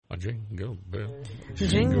jingle bells,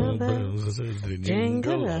 Jingle bells,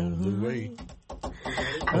 jingle all the way.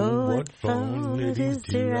 Oh, what fun it is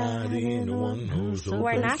to ride in a one-horse open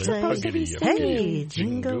We're not sleigh. supposed to be Hey,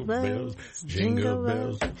 jingle bells, jingle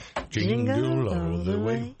all the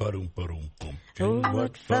way. Ba-dum, ba-dum, bum. Oh,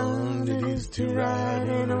 what fun it is to ride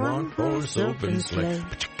in a one-horse open sleigh.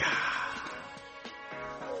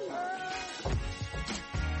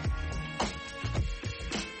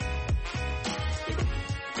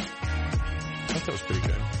 I thought that was pretty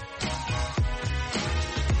good.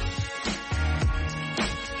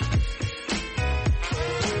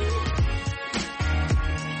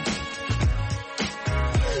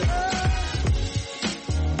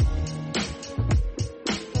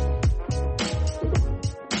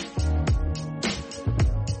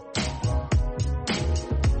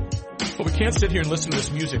 Well, we can't sit here and listen to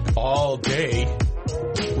this music all day.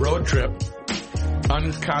 Road trip.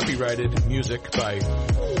 Uncopyrighted music by,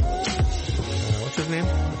 what's his name?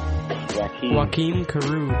 Joaquin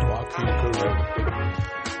Carude. Joaquin Carude.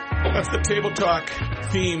 That's the Table Talk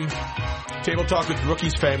theme. Table Talk with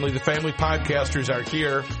Rookie's Family. The family podcasters are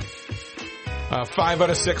here. 5 out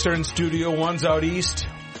of 6 are in studio. 1's out east.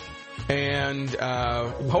 And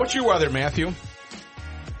what's your weather, Matthew?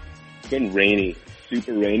 It's been rainy,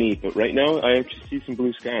 super rainy, but right now I actually see some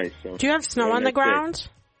blue skies. So Do you have snow on the ground?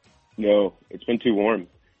 No, it's been too warm.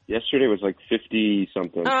 Yesterday was like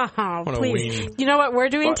 50-something. Oh, What a please. weenie. You know what we're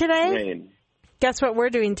doing But today? rain, Guess what we're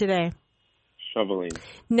doing today? shoveling.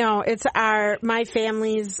 No, it's my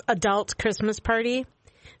family's adult Christmas party.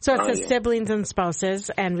 So it's the siblings and spouses,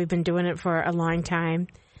 and we've been doing it for a long time.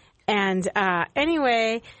 And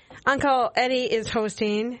anyway, Uncle Eddie is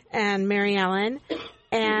hosting, and Mary Ellen,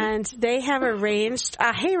 and they have arranged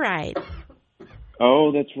a hayride.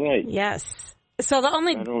 Oh, that's right. Yes. So the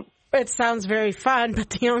only, it sounds very fun, but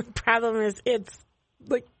the only problem is it's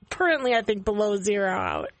like currently I think below 0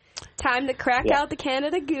 out. Time to crack out the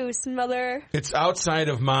Canada Goose, Mother. It's outside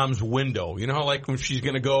of Mom's window. You know how, like, when she's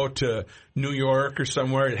going to go to New York or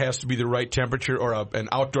somewhere, it has to be the right temperature, or an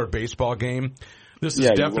outdoor baseball game? This is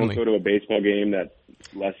definitely... you won't go to a baseball game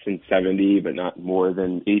that's less than 70, but not more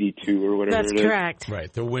than 82 or whatever That's it is. correct.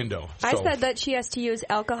 Right, the window. I So- said that she has to use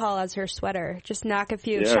alcohol as her sweater. Just knock a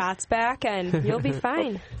few shots back and you'll be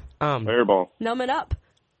fine. Fireball. Numb it up.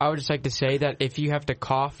 I would just like to say that if you have to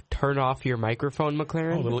cough, turn off your microphone,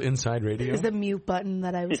 McLaren. a little inside radio. It was the mute button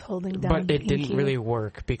that I was holding down. But it didn't really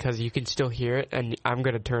work because you can still hear it, and I'm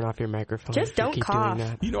going to turn off your microphone. Just if you don't keep cough. Doing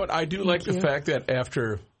that. You know what? I do like the fact that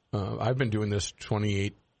after I've been doing this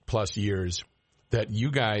 28 plus years, that you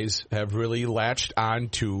guys have really latched on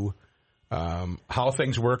to how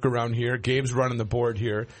things work around here. Gabe's running the board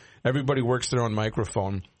here. Everybody works their own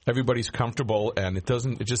microphone. Everybody's comfortable, and it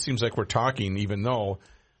just seems like we're talking, even though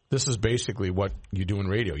this is basically what you do in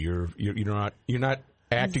radio. You're not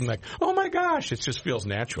acting like, oh my gosh, it just feels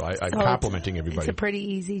natural. I'm complimenting everybody. It's a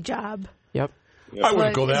pretty easy job. Yep. I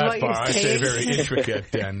wouldn't go that what far. you're I say saying. very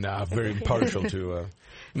intricate and very partial to.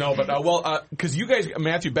 No, but because you guys,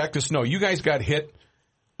 Matthew, back to snow. You guys got hit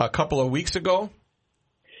a couple of weeks ago.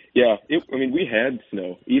 Yeah, we had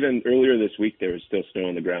snow. Even earlier this week, there was still snow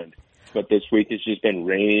on the ground. But this week, it's just been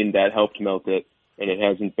rain. That helped melt it, and it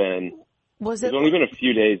hasn't been... There's only been a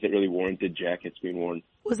few days that really warranted jackets being worn.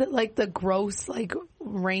 Was it like the gross, like,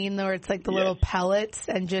 rain where it's like the little pellets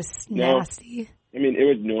and just nasty? I mean, it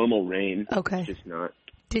was normal rain. Okay. Just not.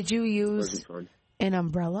 Did you use an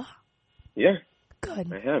umbrella? Yeah.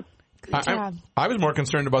 Good. I have. Good job. I was more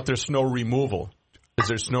concerned about their snow removal. Is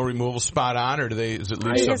their snow removal spot on, or is it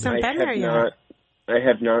leave something? I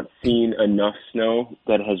have not seen enough snow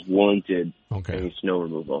that has warranted any snow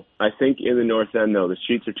removal. I think in the north end, though, the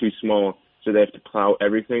streets are too small, so they have to plow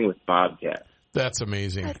everything with bobcats. That's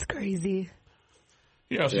amazing. That's crazy.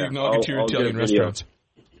 Yeah, so you can all get to your Italian restaurants.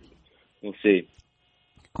 We'll see.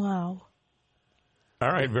 Wow. All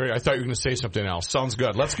right, I thought you were going to say something else. Sounds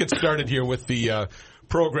good. Let's get started here with the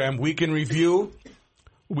program Week in Review.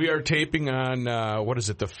 We are taping on, the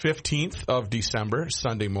 15th of December,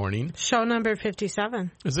 Sunday morning. Show number 57.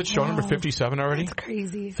 Is it show number 57 already? That's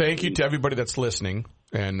crazy. Thank you to everybody that's listening.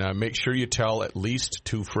 And make sure you tell at least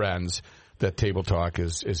 2 friends that Table Talk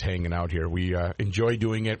is hanging out here. We enjoy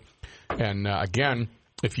doing it. And again,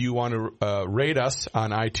 if you want to rate us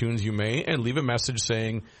on iTunes, you may, and leave a message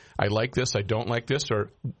saying, I like this, I don't like this,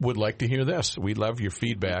 or would like to hear this. We love your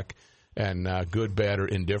feedback, and good, bad, or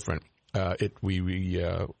indifferent. We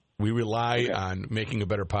rely on making a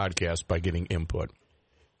better podcast by getting input.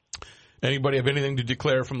 Anybody have anything to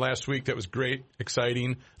declare from last week that was great,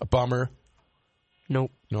 exciting, a bummer?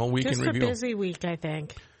 Nope. No week in review. Just a busy week, I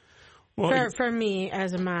think. For me,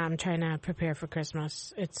 as a mom, trying to prepare for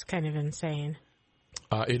Christmas, it's kind of insane.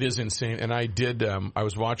 It is insane. And I did, I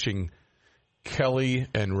was watching Kelly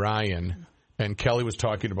and Ryan, and Kelly was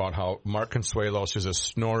talking about how Mark Consuelos is a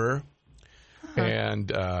snorer.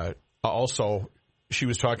 And also, she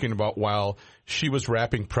was talking about while she was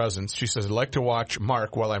wrapping presents, she says, I like to watch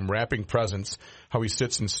Mark while I'm wrapping presents, how he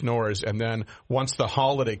sits and snores. And then once the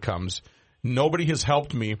holiday comes, nobody has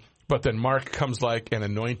helped me. But then Mark comes like an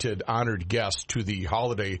anointed, honored guest to the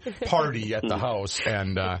holiday party at the house.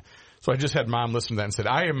 And so I just had Mom listen to that and said,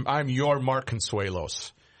 I'm your Mark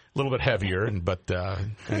Consuelos. A little bit heavier, but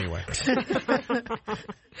anyway.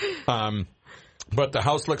 But the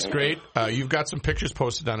house looks great. You've got some pictures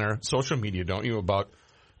posted on our social media, don't you, about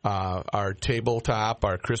our tabletop,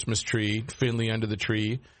 our Christmas tree, Finley under the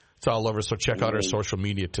tree. It's all over, so check out our social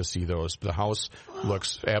media to see those. The house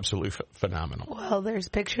looks absolutely phenomenal. Well, there's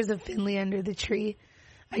pictures of Finley under the tree.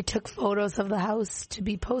 I took photos of the house to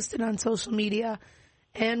be posted on social media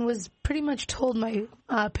and was pretty much told my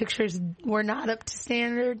pictures were not up to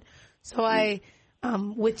standard. So I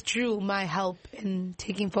withdrew my help in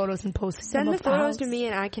taking photos and posting them. Send the photos to me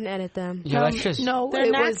and I can edit them. Yeah, that's just... No,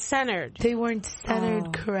 they're not centered. They weren't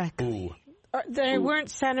centered correctly. Ooh. They weren't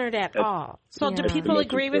centered at all. So do people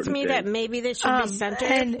agree with me that maybe they should be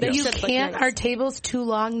centered? And you can't, our table's too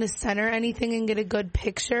long to center anything and get a good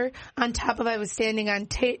picture. On top of I was standing on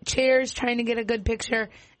chairs trying to get a good picture,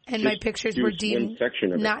 and my pictures were deemed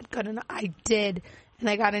not good enough. I did, and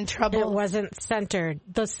I got in trouble. It wasn't centered.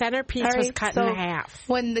 The centerpiece was cut in half.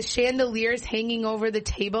 When the chandelier's hanging over the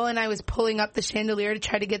table and I was pulling up the chandelier to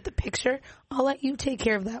try to get the picture, I'll let you take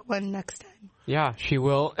care of that one next time. Yeah, she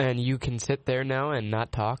will, and you can sit there now and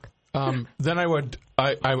not talk. Then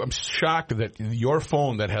I'm shocked that your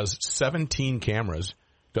phone that has 17 cameras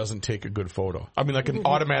doesn't take a good photo. I mean, like an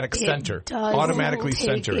automatic center. Automatically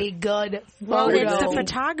center a good photo. Well, it's the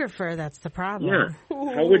photographer that's the problem. Yeah.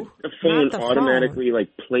 How would a phone automatically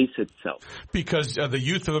place itself? Because the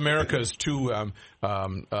youth of America is too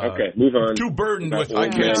okay, move on. Too burdened with I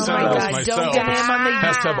can't center this myself.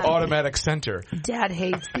 Has to have automatic center. Dad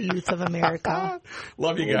hates the youth of America.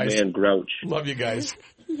 Love you guys. Man, grouch. Love you guys.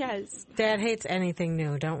 Yes. Dad hates anything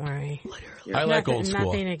new. Don't worry. Literally. I like old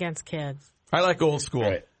school. Nothing against kids. I like old school.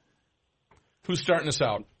 Right. Who's starting us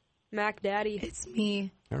out? Mac Daddy. It's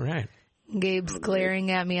me. All right. Gabe's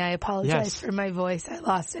glaring at me. I apologize for my voice. I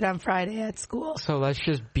lost it on Friday at school. So let's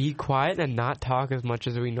just be quiet and not talk as much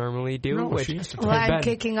as we normally do. No, I'm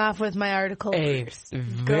kicking off with my article first.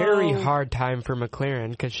 Very hard time for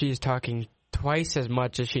McLaren because she's talking twice as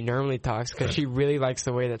much as she normally talks because she really likes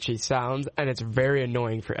the way that she sounds, and it's very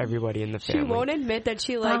annoying for everybody in the family. She won't admit that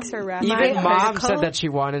she likes her rap. Even Mom said that she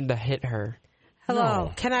wanted to hit her. Hello.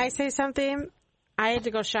 No. Can I say something? I had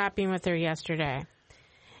to go shopping with her yesterday.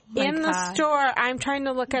 In the store, I'm trying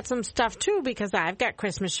to look at some stuff, too, because I've got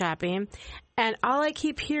Christmas shopping. And all I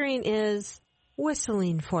keep hearing is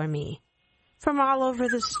whistling for me from all over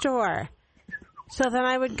the store. So then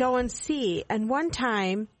I would go and see. And one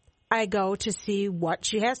time, I go to see what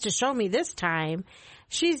she has to show me this time.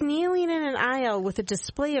 She's kneeling in an aisle with a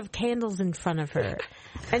display of candles in front of her.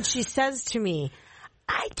 And she says to me,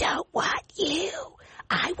 I don't want you.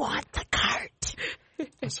 I want the cart.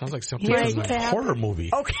 That sounds like something from a horror movie.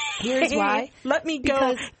 Okay. Here's why. Let me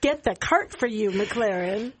go get the cart for you,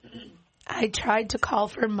 McLaren. I tried to call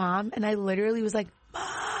for Mom, and I literally was like,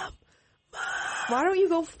 Mom. Why don't you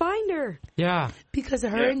go find her? Yeah. Because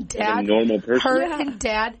her and Dad, and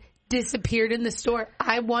Dad disappeared in the store.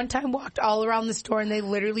 I one time walked all around the store, and they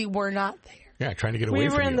literally were not there. Yeah, trying to get away from you.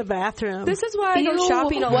 We were in the bathroom. This is why I go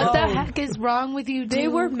shopping alone. What the heck is wrong with you, dude? They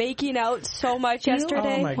were making out so much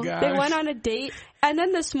yesterday. Oh, my gosh. They went on a date. And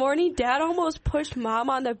then this morning, Dad almost pushed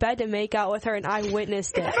Mom on the bed to make out with her, and I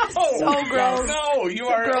witnessed it. So gross. No, you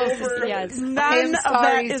are over. Yes. None of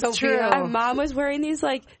that is true. And Mom was wearing these,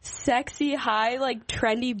 like, sexy, high, like,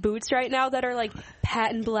 trendy boots right now that are, like,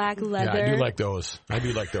 patent black leather. Yeah, I do like those.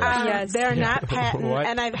 Yes. They're not patent,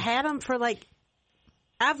 and I've had them for, like,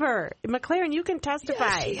 ever. McLaren, you can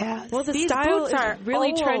testify. Yes. Well, the These style boots is are really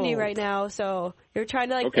old. trendy right now, so you're trying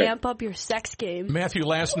to, like, amp up your sex game. Matthew,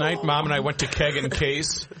 last night, Mom and I went to Keg and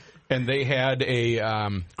Case, and they had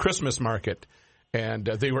a Christmas market. And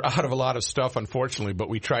they were out of a lot of stuff, unfortunately, but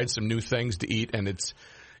we tried some new things to eat. And it's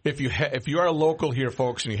if you are local here,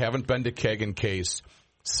 folks, and you haven't been to Keg and Case,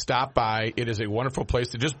 stop by. It is a wonderful place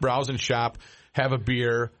to just browse and shop, have a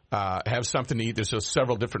beer, have something to eat. There's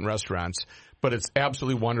several different restaurants. But it's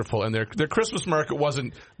absolutely wonderful. And their Christmas market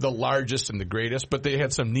wasn't the largest and the greatest, but they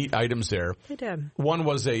had some neat items there. They did. One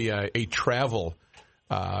was a travel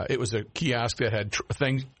It was a kiosk that had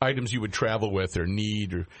items you would travel with or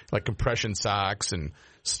need, or like compression socks and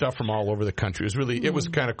stuff from all over the country. It was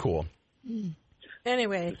kind of cool.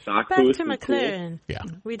 Anyway, back to McLaren. Cool. Yeah.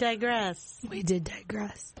 We digress. We did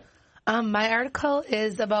digress. My article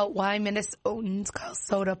is about why Minnesotans call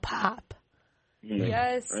soda pop.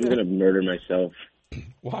 Yes. I'm going to murder myself.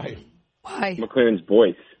 Why? McLaren's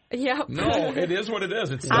voice. Yeah. No, it is what it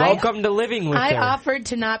is. It's welcome to living with her. I offered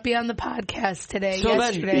to not be on the podcast today. So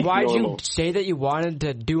yesterday. then, why did you say that you wanted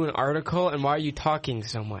to do an article, and why are you talking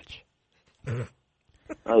so much? All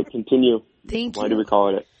right, continue. Thank you. Why do we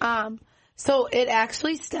call it it? So it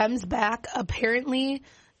actually stems back, apparently,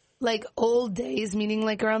 like old days, meaning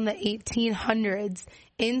like around the 1800s.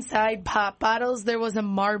 Inside pop bottles, there was a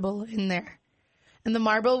marble in there. And the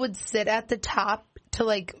marble would sit at the top to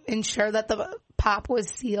like ensure that the pop was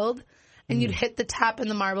sealed. And you'd hit the top and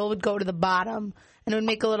the marble would go to the bottom. And it would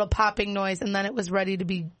make a little popping noise, and then it was ready to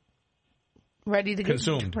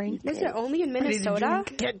consumed. Get drink. Is it only in Minnesota?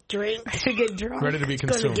 Get drink. To get drunk. Ready to be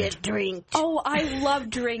consumed. Get drink. Oh, I love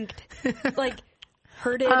drinked. Like,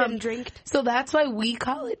 heard it and drinked. So that's why we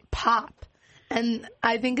call it pop. And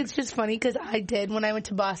I think it's just funny because I did when I went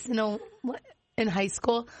to Boston in high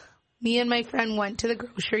school. Me and my friend went to the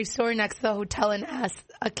grocery store next to the hotel and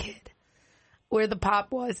asked a kid where the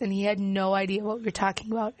pop was, and he had no idea what we were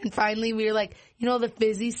talking about. And finally we were like, the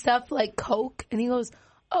fizzy stuff like Coke? And he goes,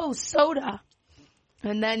 oh, soda.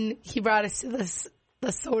 And then he brought us to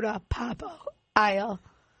the soda pop aisle.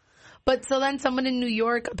 But so then someone in New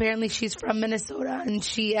York, apparently she's from Minnesota, and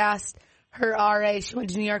she asked her RA, she went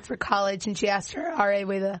to New York for college, and she asked her RA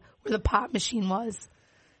where the pop machine was.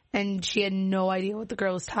 And she had no idea what the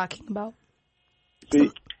girl was talking about.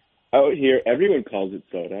 See, out here, everyone calls it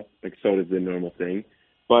soda. Like, soda's the normal thing.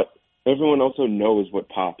 But everyone also knows what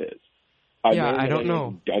pop is. I don't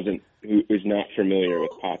know. Who is not familiar with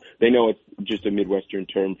pop. They know it's just a Midwestern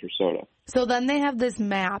term for soda. So then they have this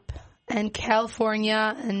map, and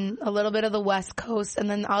California and a little bit of the West Coast, and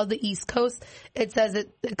then all the East Coast, it says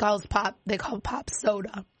it calls pop, they call pop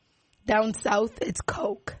soda. Down south, it's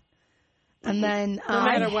Coke. And then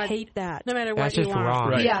I hate that. No matter what that's you just want. wrong.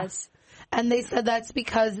 Right. Yes. And they said that's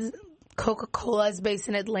because Coca-Cola is based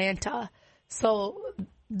in Atlanta. So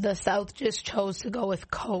the South just chose to go with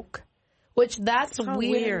Coke. Which that's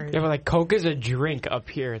weird. Yeah, but like Coke is a drink up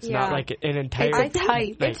here. It's not like an entire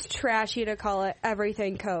type. It's trashy to call it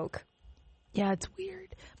everything Coke. Yeah, it's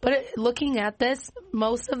weird. But looking at this,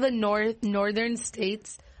 most of the northern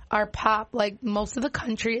states are pop. Like most of the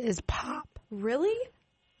country is pop. Really?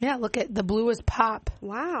 Yeah, look at the blue is pop.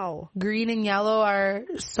 Wow. Green and yellow are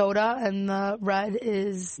soda, and the red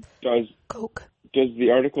is Coke. Does the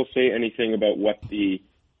article say anything about what's the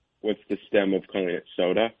stem of calling it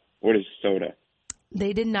soda? What is soda?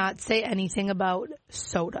 They did not say anything about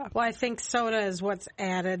soda. Well, I think soda is what's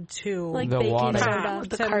added to Like the baking water. soda.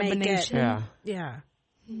 The to make it. carbonation. Yeah.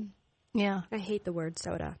 Yeah. I hate the word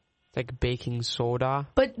soda. like baking soda.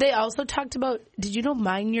 But they also talked about, did you know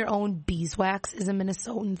mine your own beeswax is a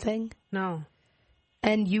Minnesotan thing? No.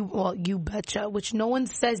 And you betcha, which no one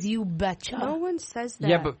says you betcha. No one says that.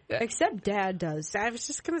 Yeah, but except Dad does. I was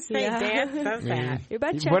just going to say, Yeah. Dad says that. You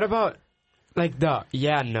betcha. what about like the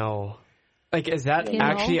no? Like, is that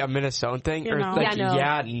actually a Minnesotan thing? You Or know. like,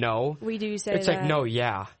 Yeah, no. no? We do say It's that. like, no,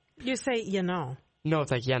 yeah. You say, you know. No,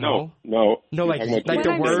 it's like, yeah, no. No. No, like You're talking the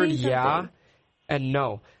about word saying yeah something. and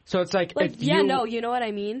no. So it's like, Like, if yeah, you... no, you know what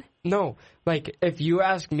I mean? No, like, if you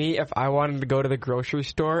ask me if I wanted to go to the grocery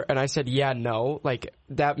store and I said, yeah, no, like,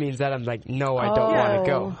 that means that I'm like, no, I don't want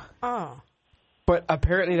to go. Oh. But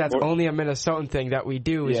apparently that's only a Minnesotan thing that we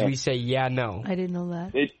do is Yeah. we say, yeah, no. I didn't know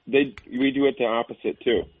that. We do it the opposite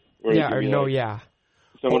too. Where Yeah, you or can be no, like- yeah.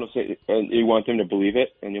 Someone will say, and you want them to believe it,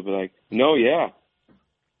 and you'll be like, no, yeah.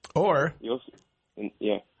 Or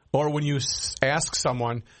Yeah. or when you ask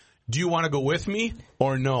someone, do you want to go with me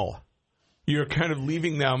or no? You're kind of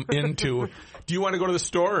leaving them into, do you want to go to the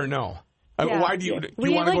store or no? Yeah. Why do you We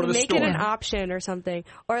want to go to the make store? it an option or something.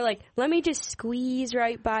 Or like, let me just squeeze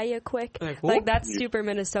right by you quick. Like, Like whoop. that's super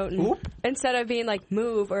Minnesotan. Whoop. Instead of being like,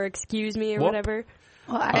 move or excuse me or Whoop. whatever.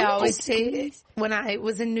 Well, I always say, when I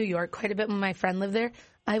was in New York quite a bit when my friend lived there,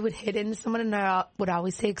 I would hit into someone and I would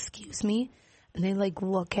always say, excuse me. And they like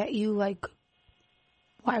look at you like,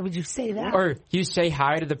 why would you say that? Or you say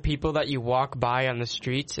hi to the people that you walk by on the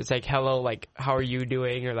streets. It's like, hello, like, how are you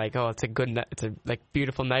doing? Or like, oh, it's a good night. It's a like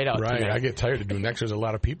beautiful night out Right, tonight. I get tired of doing that 'cause there's a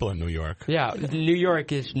lot of people in New York. Yeah, New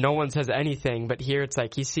York is no one says anything, but here it's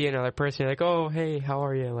like you see another person, you're like, oh, hey, how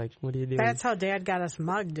are you? Like, what are you doing? That's how Dad got us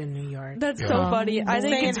mugged in New York. That's so funny. I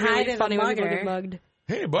think Saying it's hi really to the funny when people mugger. get mugged.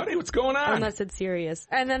 Hey, buddy, what's going on? Unless it's serious.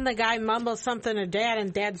 And then the guy mumbles something to Dad,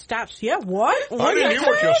 and Dad stops. Yeah, what? I didn't hear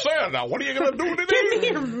what you said. Now, what are you going to do today? Give me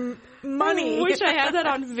your money. I wish I had that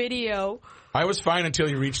on video. I was fine until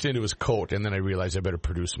he reached into his coat, and then I realized I better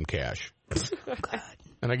produce some cash.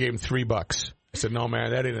 And I gave him $3. I said, no,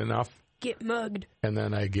 man, that ain't enough. Get mugged. And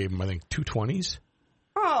then I gave him, I think, 2 20s.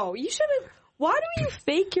 Oh, you shouldn't. Why do you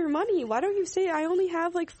fake your money? Why don't you say, I only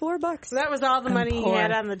have like $4? That was all the money he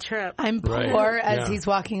had on the trip. I'm poor as he's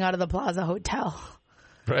walking out of the Plaza Hotel.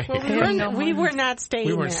 Right. Well, we were not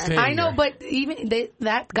staying there. I know, but even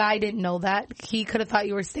that guy didn't know that. He could have thought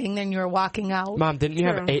you were staying there and you were walking out. Mom, didn't you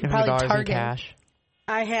have $800 in cash?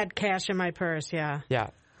 I had cash in my purse, yeah.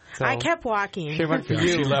 Yeah. So I kept walking. She went for you.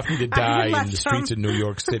 She left me to die in the streets of New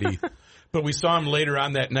York City. But we saw him later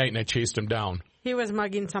on that night, and I chased him down. He was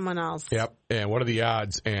mugging someone else. Yep. And what are the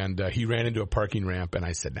odds? And he ran into a parking ramp, and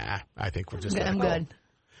I said, nah, I think we're just I'm good.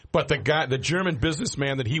 But the German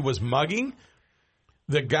businessman that he was mugging,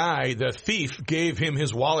 the thief gave him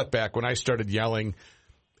his wallet back when I started yelling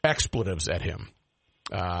expletives at him.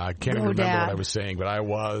 I can't even remember what I was saying, but I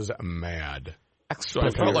was mad. So I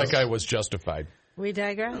felt like I was justified. We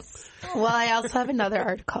digress. Well, I also have another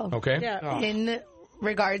article. Okay. Yeah. In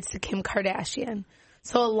regards to Kim Kardashian.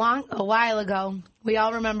 So a while ago, we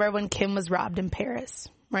all remember when Kim was robbed in Paris,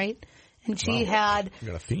 right? And she had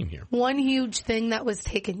got a theme here. One huge thing that was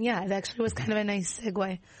taken. Yeah, it actually was kind of a nice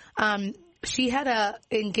segue. She had a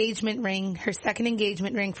engagement ring. Her second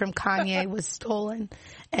engagement ring from Kanye was stolen,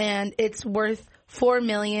 and it's worth $4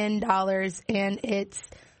 million, and it's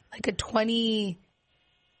like a 20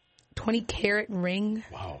 carat ring.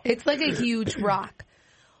 Wow. It's like a huge rock.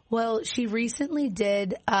 Well, she recently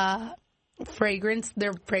did their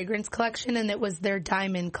fragrance collection, and it was their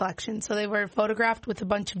diamond collection. So they were photographed with a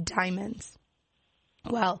bunch of diamonds.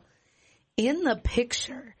 Well, in the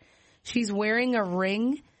picture, she's wearing a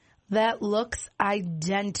ring that looks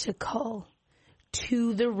identical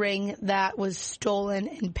to the ring that was stolen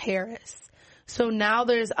in Paris. So now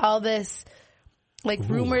there's all this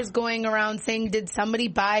rumors going around saying, did somebody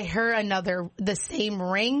buy her the same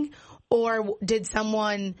ring? Or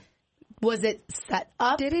was it set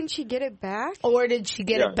up? Didn't she get it back? Or did she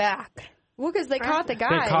get it back? Well, because they caught the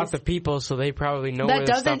guys. They caught the people, so they probably know where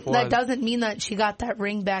the stuff was. That doesn't mean that she got that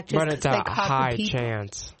ring back just because they caught the people. But it's a high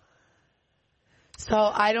chance. So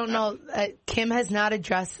I don't know. Kim has not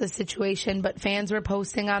addressed the situation, but fans were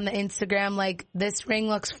posting on the Instagram like, this ring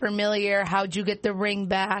looks familiar. How'd you get the ring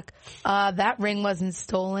back? That ring wasn't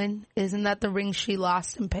stolen. Isn't that the ring she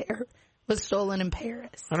lost in Paris? Was stolen in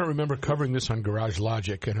Paris. I don't remember covering this on Garage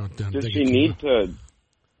Logic. Does she need to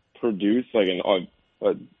produce like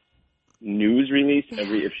a news release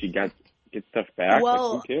if she gets stuff back?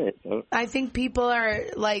 Well, who cares? I think people are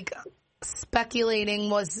speculating,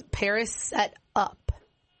 was Paris set up?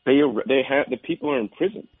 The people are in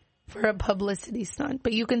prison for a publicity stunt,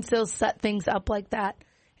 but you can still set things up like that.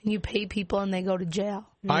 And you pay people and they go to jail.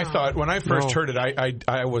 No. I thought, when I first heard it,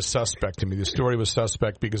 I was suspect to me. The story was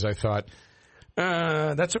suspect because I thought,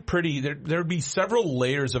 that's there'd be several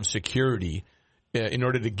layers of security in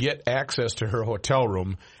order to get access to her hotel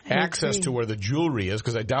room, access to where the jewelry is,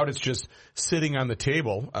 because I doubt it's just sitting on the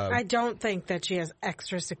table. I don't think that she has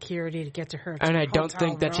extra security to get to her And I don't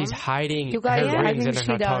think that she's hiding her rings in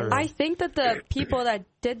her hotel room. I think that the people that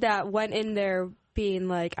did that went in there being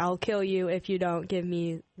like, I'll kill you if you don't give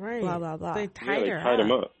me blah, blah, blah. They tied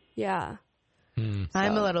him up. Yeah.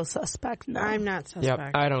 I'm a little suspect now. I'm not suspect.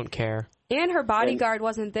 Yep, I don't care. And her bodyguard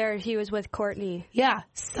wasn't there. He was with Courtney. Yeah,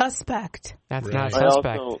 suspect. That's not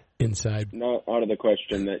suspect. Also, inside. Not out of the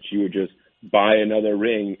question that she would just buy another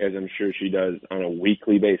ring, as I'm sure she does on a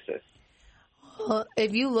weekly basis. Well,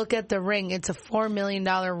 if you look at the ring, it's a $4 million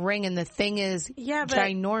ring, and the thing is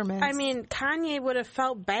ginormous. I mean, Kanye would have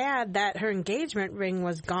felt bad that her engagement ring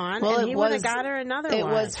was gone, and he would have got her another one. It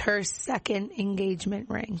was her second engagement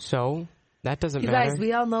ring. So, that doesn't matter. You guys,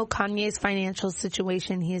 we all know Kanye's financial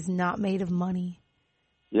situation. He is not made of money.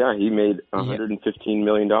 Yeah, he made $115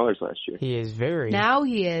 million last year. He is very. Now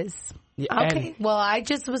he is. Yeah, okay, well, I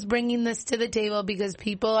just was bringing this to the table because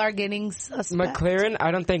people are getting suspect. McLaren,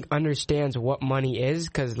 I don't think understands what money is,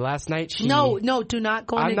 because last night she... No, do not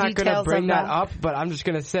go into details. I'm not going to bring that up, but I'm just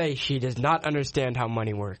going to say she does not understand how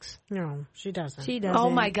money works. No, she doesn't. She doesn't. Oh,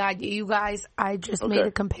 my God, you guys, I just made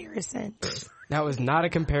a comparison. That was not a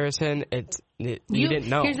comparison. You didn't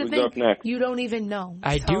know. Here's the thing. You don't even know.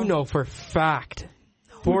 I do know for fact.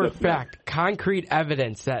 For a fact, concrete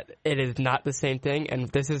evidence that it is not the same thing, and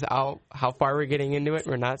this is how far we're getting into it.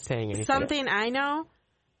 We're not saying anything. Something I know,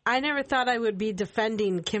 I never thought I would be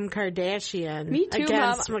defending Kim Kardashian Me too,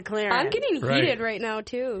 against McLaren. I'm getting heated right now,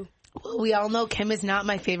 too. Well, we all know Kim is not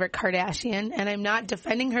my favorite Kardashian, and I'm not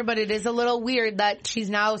defending her, but it is a little weird that she's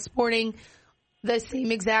now sporting the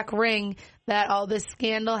same exact ring that all this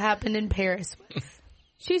scandal happened in Paris with.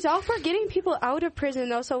 She's all for getting people out of prison,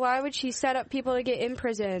 though, so why would she set up people to get in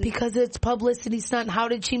prison? Because it's publicity stunt. How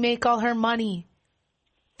did she make all her money?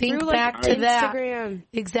 Think Through, back to Instagram.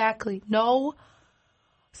 that. Exactly. No.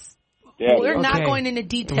 Yeah, We're not going into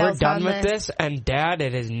details. We're done on with this, and Dad,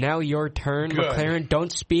 it is now your turn. Good. McLaren,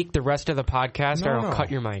 don't speak the rest of the podcast, or I'll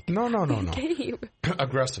cut your mic. No.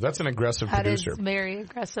 Aggressive. That's an aggressive That producer. is very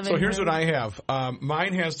aggressive. So here's what I have.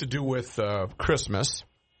 Mine has to do with Christmas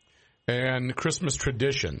and Christmas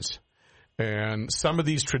traditions. And some of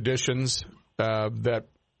these traditions that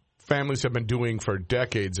families have been doing for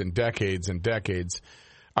decades and decades and decades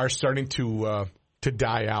are starting to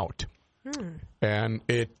die out. And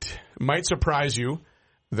it might surprise you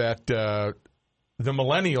that the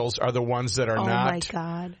millennials are the ones that are not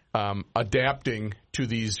adapting to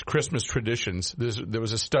these Christmas traditions. There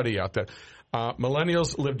was a study out that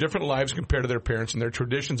millennials live different lives compared to their parents, and their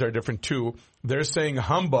traditions are different too. They're saying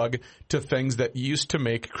humbug to things that used to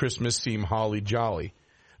make Christmas seem holly jolly.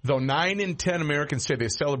 Though 9 in 10 Americans say they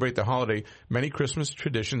celebrate the holiday, many Christmas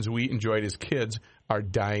traditions we enjoyed as kids are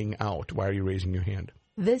dying out. Why are you raising your hand?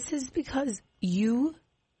 This is because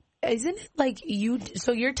isn't it like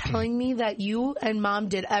so you're telling me that you and Mom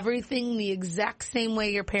did everything the exact same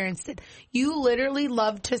way your parents did. You literally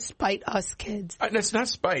love to spite us kids. That's not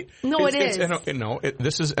spite. No, it is.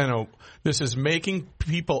 This is making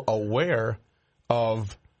people aware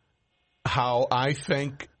of how I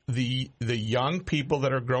think the young people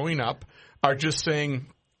that are growing up are just saying,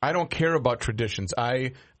 I don't care about traditions.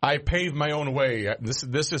 I pave my own way.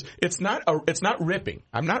 It's not ripping.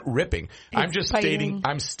 I'm not ripping. I'm just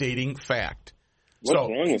stating fact. What's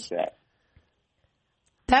wrong with that?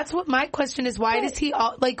 That's what my question is. Why does he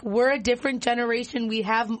we're a different generation. We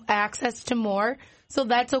have access to more. So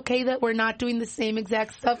that's okay that we're not doing the same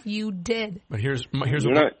exact stuff you did. But here's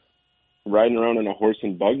You're not riding around in a horse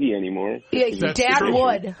and buggy anymore. Yeah, Dad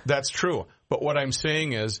would. That's true. But what I'm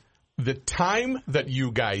saying is the time that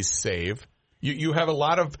you guys save, you have a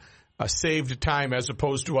lot of saved time as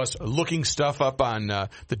opposed to us looking stuff up on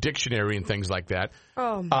the dictionary and things like that.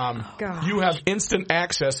 Oh, my God. You have instant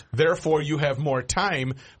access, therefore you have more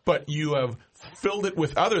time, but you have filled it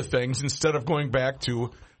with other things instead of going back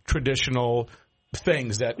to traditional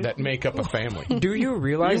things that make up a family. Do you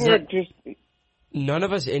realize that none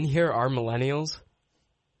of us in here are millennials?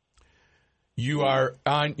 You're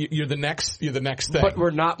the next thing. But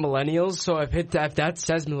we're not millennials, so if that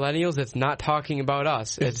says millennials, it's not talking about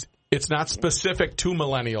us. It's not specific to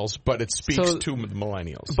millennials, but it speaks to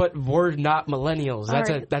millennials. But we're not millennials.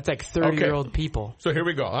 That's like 30-year-old people. So here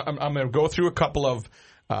we go. I'm going to go through a couple of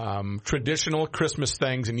traditional Christmas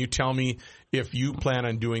things, and you tell me if you plan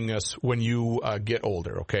on doing this when you get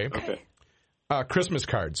older, okay? Okay. Christmas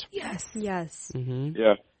cards. Yes. Mm-hmm.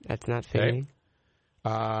 Yeah. That's not fading.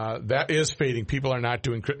 That is fading. People are not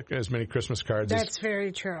doing as many Christmas cards. That's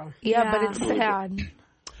very true. Yeah, but it's sad.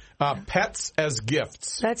 Pets as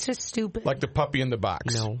gifts. That's just stupid. Like the puppy in the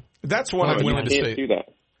box. No. That's one I'm willing to say. Do that.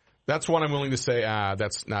 That's one I'm willing to say,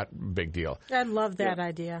 that's not a big deal. I love that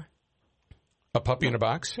idea. A puppy in a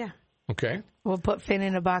box? Yeah. Okay. We'll put Finn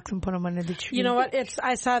in a box and put him under the tree. You know what?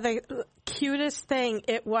 I saw the cutest thing.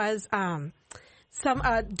 It was some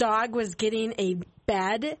dog was getting a new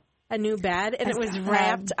bed, and it was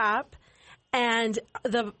wrapped up. And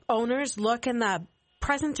the owners look, and the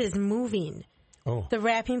present is moving. Oh. The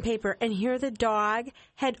wrapping paper, and here the dog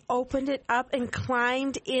had opened it up and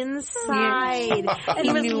climbed inside, and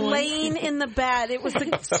he was laying in the bed. It was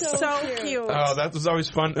so cute. Oh, that was always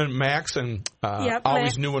fun. And Max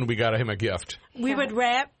always knew when we got him a gift. We would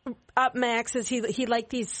wrap up Max as he liked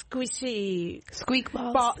these squeak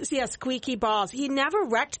balls. Yeah, squeaky balls. He never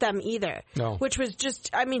wrecked them either. No. Which was just,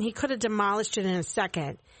 he could have demolished it in a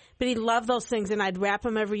second. But he loved those things, and I'd wrap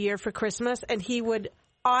them every year for Christmas, and he would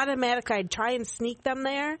automatically, I'd try and sneak them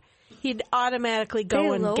there. He'd automatically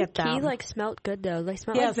go and get them. They smelled good though. They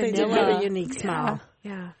smelled like vanilla. They did have a unique smell.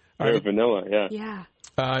 Yeah. Or vanilla, yeah.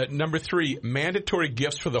 Yeah. Number 3, mandatory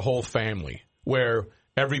gifts for the whole family, where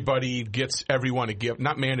everybody gets everyone a gift.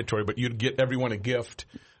 Not mandatory, but you'd get everyone a gift.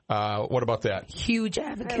 What about that? Huge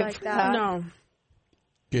advocate for that. No.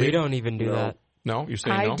 We don't even do that. No? You're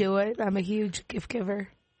saying no? I do it. I'm a huge gift giver.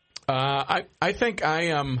 I think I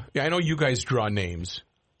am. I know you guys draw names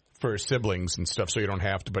for siblings and stuff, so you don't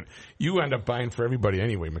have to, but you end up buying for everybody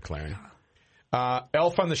anyway, McLaren.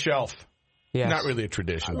 Elf on the Shelf. Yes. Not really a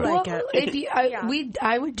tradition. But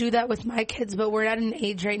I would do that with my kids, but we're at an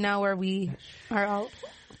age right now where we are all.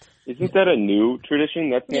 Isn't that a new tradition?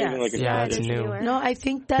 That's not Yes. even like a Yeah, it's tradition. new. No, I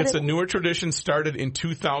think that It's a newer tradition, started in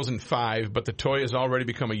 2005, but the toy has already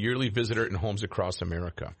become a yearly visitor in homes across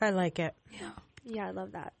America. I like it. Yeah, I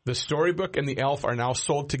love that. The storybook and the elf are now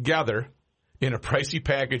sold together in a pricey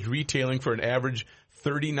package, retailing for an average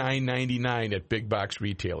 $39.99 at big box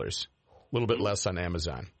retailers. A little bit less on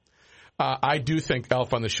Amazon. I do think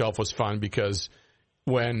Elf on the Shelf was fun because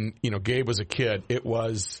when Gabe was a kid, it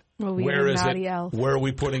was where is it? Elf. Where are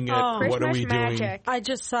we putting it? What are we doing? I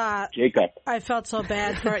just saw Jacob. I felt so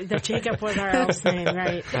bad for that Jacob was our elf's name,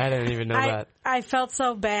 right? I didn't even know that. I felt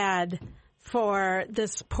so bad for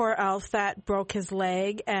this poor elf that broke his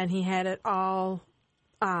leg, and he had it all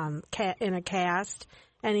in a cast,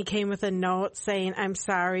 and he came with a note saying, "I'm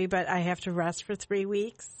sorry, but I have to rest for 3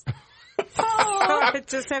 weeks." So I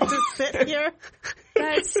just have to sit here.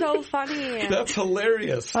 That's so funny. That's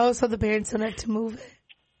hilarious. Oh, so the parents don't have to move it.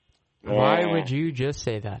 Why would you just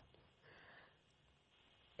say that?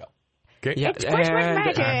 Okay. Yeah,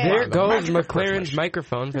 and there goes McLaren's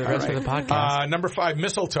microphone for the rest of the podcast. Number 5,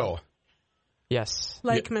 mistletoe. Yes.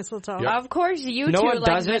 Like mistletoe. Yep. Of course, you No two one like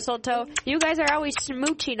does it. mistletoe. You guys are always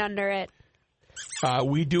smooching under it.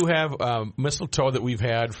 We do have mistletoe that we've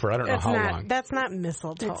had for I don't know how long. That's not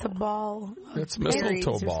mistletoe. It's a ball. It's mistletoe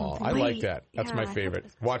berries or ball. I something. like that. That's my favorite.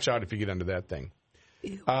 Watch out if you get under that thing.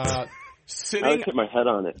 I Sitting would put my head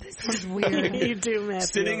on it. Sounds weird. You do, Matthew.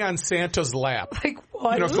 sitting on Santa's lap. Like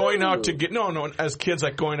what? Going out to get as kids,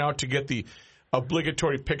 like going out to get the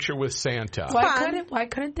obligatory picture with Santa. Why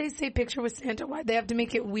couldn't they say picture with Santa? Why'd they have to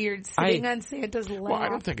make it weird sitting on Santa's lap? Well, I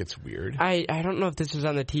don't think it's weird. I don't know if this was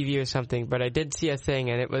on the TV or something, but I did see a thing,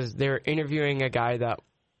 and it was they were interviewing a guy that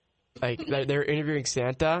they were interviewing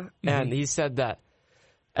Santa, and he said that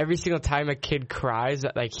every single time a kid cries,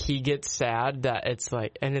 that like he gets sad, that it's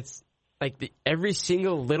like, and it's like every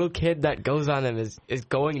single little kid that goes on him is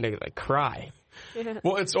going to like cry.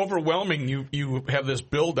 Well, it's overwhelming. You have this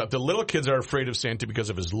buildup. The little kids are afraid of Santa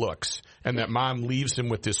because of his looks, and that mom leaves him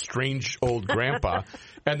with this strange old grandpa.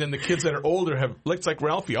 And then the kids that are older have looks like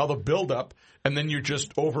Ralphie, all the buildup, and then you're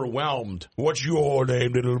just overwhelmed. What's your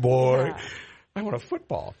name, little boy? Yeah. I want a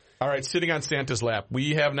football. All right, sitting on Santa's lap.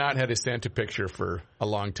 We have not had a Santa picture for a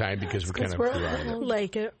long time because we're kind of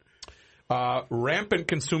like it. Rampant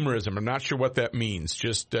consumerism. I'm not sure what that means.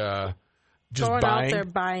 Just going buying. Out there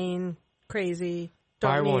buying crazy.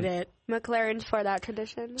 Don't need it. McLaren's for that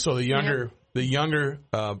tradition. So the younger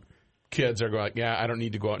kids are going, yeah, I don't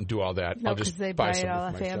need to go out and do all that. No, I'll just they buy it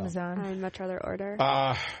all something off for myself. Amazon. I'd much rather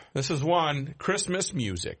order. This is one. Christmas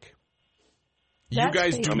music. That's you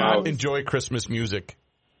guys do not enjoy Christmas music.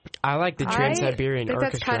 I like the Trans-Siberian Orchestra.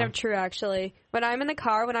 Orchestra. That's kind of true, actually. When I'm in the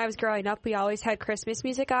car, when I was growing up, we always had Christmas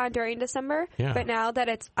music on during December. Yeah. But now that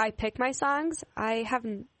I pick my songs, I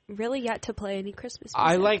haven't really yet to play any Christmas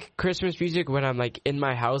music. I like Christmas music when I'm like in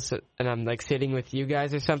my house and I'm like sitting with you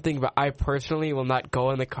guys or something, but I personally will not go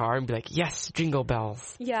in the car and be like, yes, jingle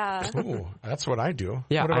bells. Yeah. Ooh, that's what I do.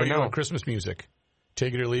 Yeah, what about I know. you on Christmas music?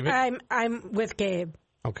 Take it or leave it? I'm with Gabe.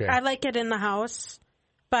 Okay. I like it in the house,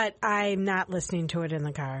 but I'm not listening to it in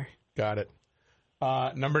the car. Got it.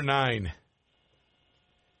 Number 9.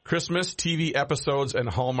 Christmas TV episodes and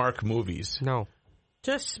Hallmark movies. No.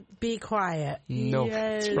 Just be quiet. No.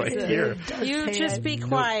 Yes. It's right here. You just be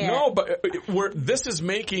quiet. No, but this is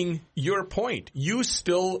making your point. You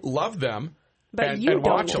still love them and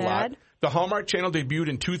watch a lot. The Hallmark Channel debuted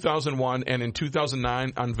in 2001 and in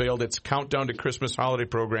 2009 unveiled its Countdown to Christmas holiday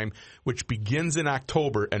program, which begins in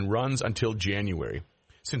October and runs until January.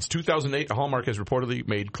 Since 2008, Hallmark has reportedly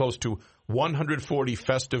made close to 140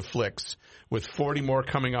 festive flicks, with 40 more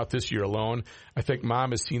coming out this year alone. I think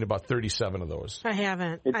Mom has seen about 37 of those. I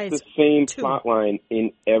haven't. It's the same plot line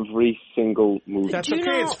in every single movie. That's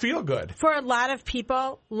okay. It's feel good. For a lot of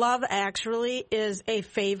people, Love Actually is a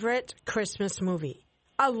favorite Christmas movie.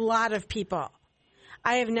 A lot of people.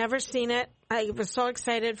 I have never seen it. I was so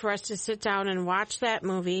excited for us to sit down and watch that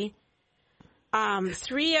movie.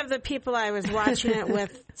 3 of the people I was watching it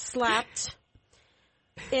with slept.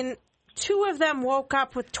 2 of them woke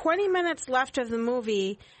up with 20 minutes left of the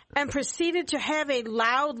movie and proceeded to have a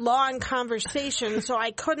loud, long conversation, so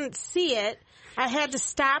I couldn't see it. I had to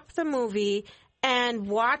stop the movie and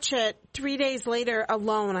watch it 3 days later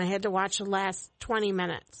alone. I had to watch the last 20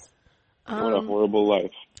 minutes. What a horrible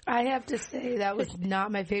life. I have to say that was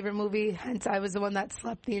not my favorite movie, hence I was the one that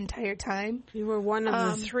slept the entire time. You were one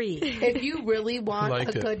of the 3. If you really want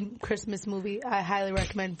a good Christmas movie, I highly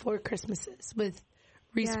recommend 4 Christmases with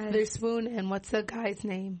Reese Witherspoon and what's the guy's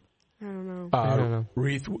name? I don't know. I don't know.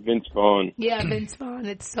 Reith, Vince Vaughn. Yeah, Vince Vaughn.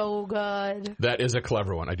 It's so good. that is a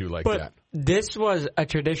clever one. I do like But that. this was a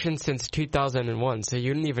tradition since 2001, so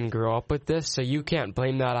you didn't even grow up with this, so you can't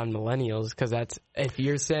blame that on millennials, because that's, if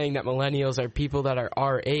you're saying that millennials are people that are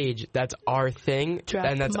our age, that's our thing,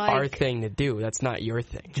 and that's our thing to do. That's not your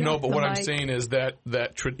thing. No, but what I'm saying is that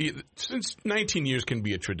since 19 years can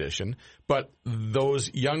be a tradition, but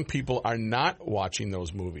those young people are not watching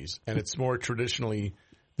those movies, and it's more traditionally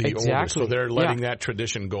the older, so they're letting that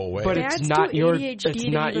tradition go away. But it's not your ADHD it's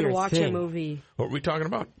not to even your watch thing. a movie. What were we talking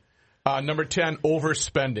about? Number 10,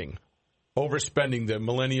 overspending. Overspending. The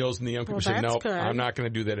millennials and the young people say, nope, I'm not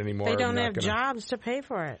going to do that anymore. They don't have jobs to pay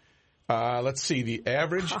for it. Let's see. The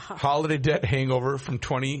average holiday debt hangover from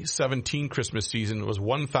 2017 Christmas season was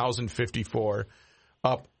 $1,054,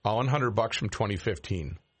 up $100 from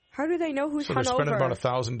 2015. How do they know who's so they're spending hungover? about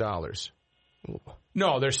 $1,000.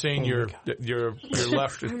 No, they're saying you're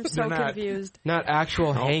left. I'm so confused. Not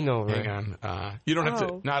actual hangover. Hang on. You don't have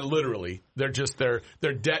to. Not literally. They're just their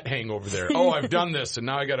debt hangover there. Oh, I've done this, and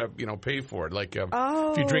now I got to pay for it. Like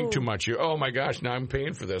if you drink too much, oh my gosh, now I'm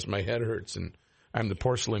paying for this. My head hurts, and I'm the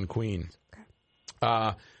porcelain queen.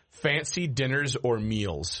 Fancy dinners or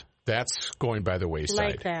meals. That's going by the wayside.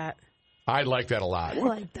 Like that. I like that a lot. I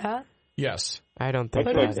like that. Yes. I don't think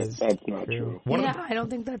That's not true. I don't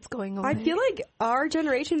think that's going away. I feel like our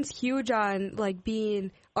generation's huge on like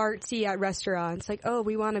being artsy at restaurants. Like, oh,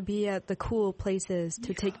 we want to be at the cool places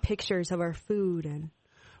to take pictures of our food. And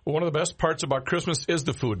well, one of the best parts about Christmas is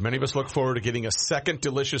the food. Many of us look forward to getting a second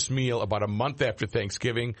delicious meal about a month after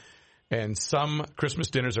Thanksgiving. And some Christmas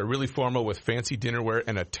dinners are really formal with fancy dinnerware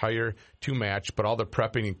and attire to match, but all the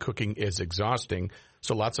prepping and cooking is exhausting.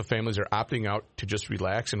 So lots of families are opting out to just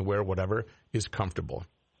relax and wear whatever is comfortable.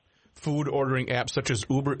 Food ordering apps such as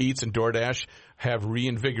Uber Eats and DoorDash have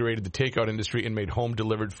reinvigorated the takeout industry and made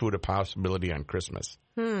home-delivered food a possibility on Christmas.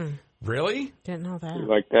 Really? Didn't know that. You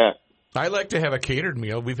like that? I like to have a catered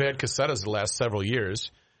meal. We've had casetas the last several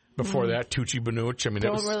years. Before that, Tucci Banucci. I mean,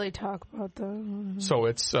 don't really talk about that. So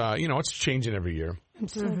it's it's changing every year. I'm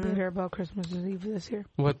so bitter about Christmas Eve this year.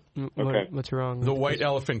 What's wrong? The white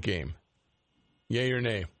elephant game. Yay or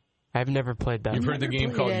nay? I've never played that. You've heard the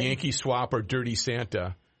game called Yankee Swap or Dirty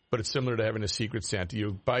Santa, but it's similar to having a secret Santa.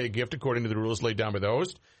 You buy a gift according to the rules laid down by the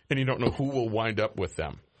host, and you don't know who will wind up with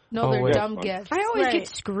them. No, they're dumb gifts. I always get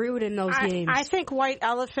screwed in those games. I think white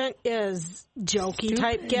elephant is jokey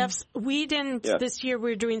type gifts. We didn't this year.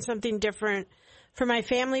 We're doing something different for my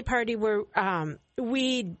family party where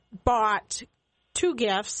we bought 2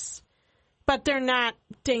 gifts, but they're not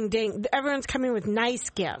ding ding. Everyone's coming with nice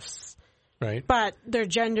gifts, right? But they're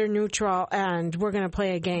gender neutral, and we're going to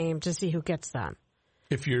play a game to see who gets them.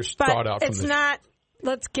 If you're thought out, it's not.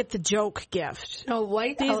 Let's get the joke gift. No,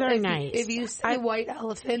 white. These are nice. If you say white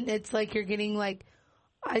elephant, it's like you're getting like.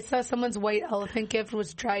 I saw someone's white elephant gift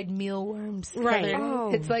was dried mealworms. Right.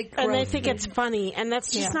 It's like gross. And they think it's funny, and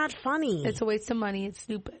that's just not funny. It's a waste of money. It's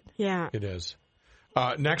stupid. Yeah. It is.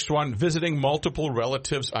 Next one, visiting multiple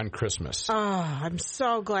relatives on Christmas. Oh, I'm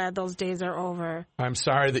so glad those days are over. I'm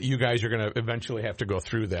sorry that you guys are going to eventually have to go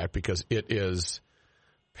through that because it is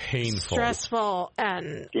painful. Stressful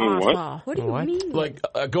and awful. What do you mean? Like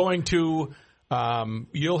going to,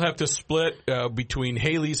 you'll have to split between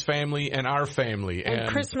Haley's family and our family. And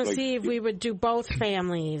Christmas Eve, we would do both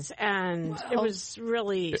families, and it was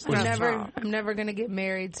really stressful. I'm never going to get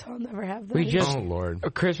married, so I'll never have that. Oh, Lord.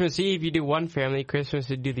 Christmas Eve, you do one family. Christmas,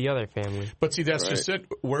 you do the other family. But see, that's just it.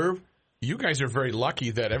 You guys are very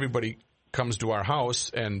lucky that everybody comes to our house,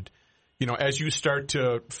 and you know, as you start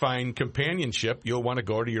to find companionship, you'll want to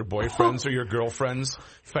go to your boyfriend's or your girlfriend's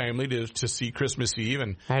family to see Christmas Eve,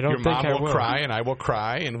 and your mom will cry, and I will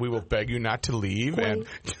cry, and we will beg you not to leave. And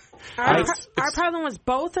our problem was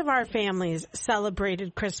both of our families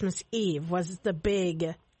celebrated Christmas Eve was the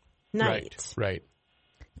big night. Right.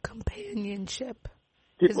 Companionship.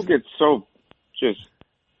 People get so just,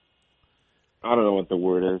 I don't know what the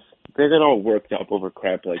word is. They get all worked up over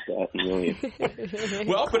crap like that. Really.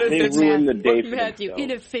 Well, but they ruin the day for Matthew,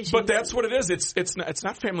 inefficient. But that's what it is. It's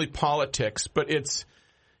not family politics, but it's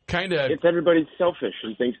kind of. It's everybody's selfish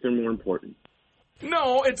and thinks they're more important.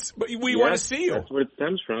 No, but we want to see you. That's what it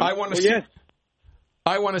stems from. I want to see.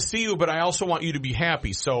 I want to see you, but I also want you to be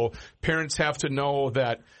happy. So parents have to know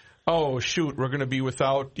that. Oh shoot, we're going to be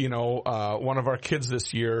without one of our kids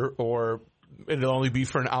this year, or it'll only be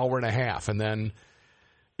for an hour and a half, and then.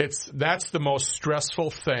 That's the most stressful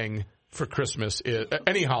thing for Christmas,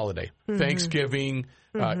 any holiday, Thanksgiving,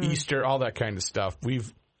 Easter, all that kind of stuff.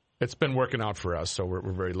 it's been working out for us, so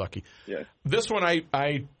we're very lucky. Yeah. This one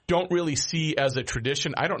I don't really see as a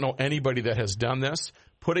tradition. I don't know anybody that has done this.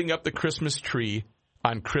 Putting up the Christmas tree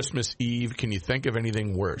on Christmas Eve. Can you think of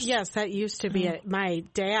anything worse? Yes, that used to be it. My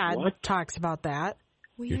dad talks about that.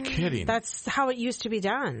 You're kidding. That's how it used to be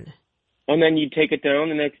done. And then you take it down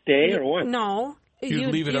the next day, or what? No. You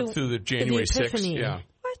leave it up through the January 6th. Yeah.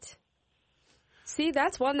 What? See,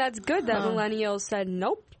 that's one that's good that Millennials said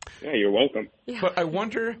nope. Yeah, you're welcome. Yeah. But I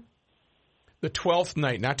wonder, the 12th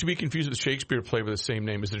night, not to be confused with the Shakespeare play with the same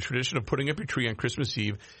name, is the tradition of putting up your tree on Christmas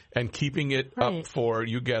Eve and keeping it up for,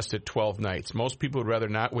 you guessed it, 12 nights. Most people would rather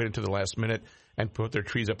not wait until the last minute and put their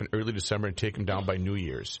trees up in early December and take them down by New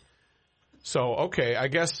Year's. So, okay, I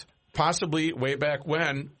guess possibly way back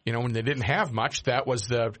when, when they didn't have much, that was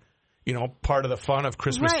the, part of the fun of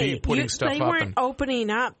Christmas Eve, putting stuff up. They weren't opening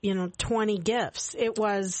up, 20 gifts. It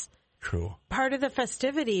was true part of the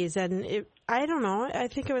festivities, and I don't know. I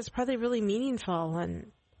think it was probably really meaningful.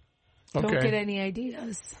 And don't get any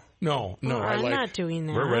ideas. No, I'm not doing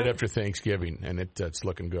that. We're right after Thanksgiving, and it's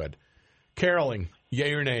looking good. Caroling,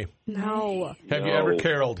 yay or nay? No. Have you ever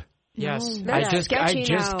caroled? Yes, No. I just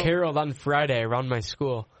now. caroled on Friday around my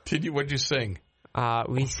school. Did you? What'd you sing?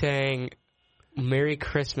 We sang "Merry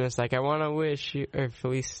Christmas," like I want to wish you, or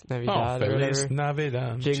Feliz Navidad, or Feliz whatever.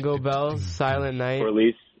 Navidad. Jingle bells, Silent Night.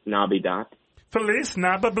 Feliz Navidad. Feliz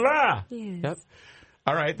Navidad. Yes. Yep.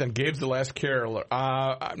 All right, then Gabe's the last caroler.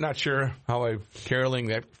 I'm not sure how I'm caroling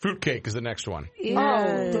that. Fruitcake is the next one.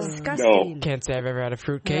 Oh, disgusting. Can't say I've ever had a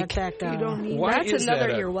fruitcake. Let that go. You don't need Why That's is another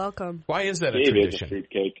that you're welcome. Why is that a Gabe is a tradition?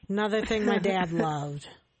 fruitcake. Another thing my dad loved.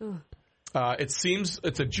 It seems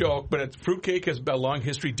it's a joke, but fruitcake has a long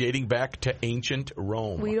history dating back to ancient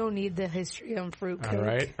Rome. We don't need the history on fruitcake. All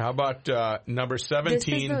right. How about number 17?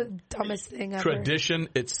 This is the dumbest thing ever. Tradition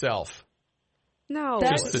itself. No.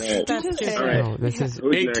 Just the- That's just All right. No, this is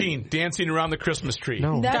Who's 18, next? dancing around the Christmas tree.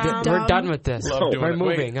 no. That's We're dumb. done with this. Love doing We're it.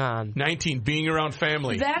 moving Wait. on. 19, being around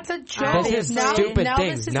family. That's a joke. This is now, stupid now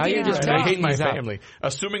things. This is Now you're getting just I dumb. hate my things up. family.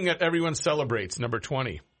 Assuming that everyone celebrates. Number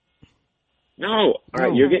 20. No. All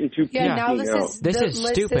right, you're getting too Yeah, PC now this now. is This the is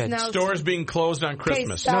list stupid. now, Stores being closed on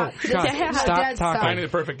Christmas. stop. No, shut. Dad, Stop Dad, talking. Finding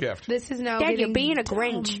the perfect gift. This is now Dad, getting you're being a dumb.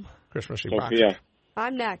 Grinch. Christmas tree box. Sophia.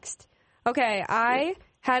 I'm next. Okay, I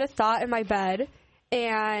had a thought in my bed,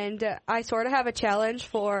 and I sort of have a challenge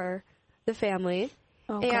for the family.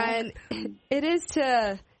 Okay. And it is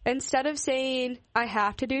to, instead of saying, I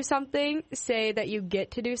have to do something, say that you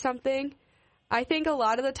get to do something. I think a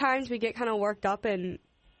lot of the times we get kind of worked up and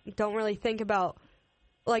don't really think about,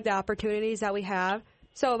 like, the opportunities that we have.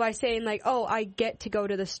 So by saying, like, oh, I get to go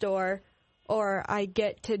to the store, or I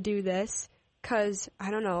get to do this, because,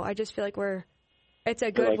 I don't know, I just feel like it's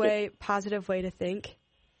a good way, positive way to think.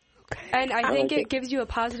 And I think it gives you a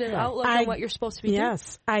positive outlook on what you're supposed to be doing.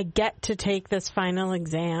 Yes, I get to take this final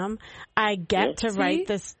exam. I get to write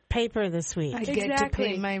this paper this week. I get to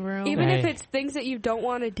paint my room. Even if Hey. it's things that you don't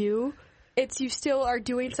want to do, you still are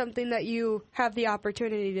doing something that you have the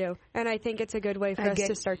opportunity to do. And I think it's a good way for us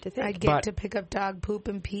to start to think. I get to pick up dog poop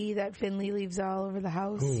and pee that Finley leaves all over the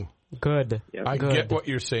house. Ooh. Good. Yeah. I Good. get what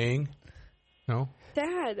you're saying. No?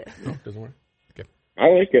 Dad. No, doesn't work. Okay. I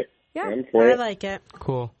like it. Yeah. I'm for I it. like it.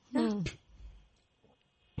 Cool.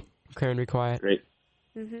 Karen, be quiet. Great.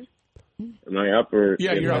 Am I up or?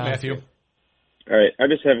 Yeah, you're up, Yeah. Matthew. All right. I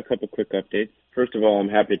just have a couple quick updates. First of all, I'm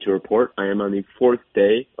happy to report I am on the 4th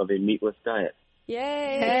day of a meatless diet.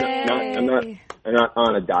 Yay. I'm not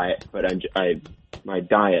on a diet, but my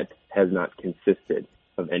diet has not consisted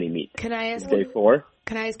of any meat. Can I ask? Day 4.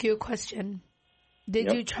 Can I ask you a question? Did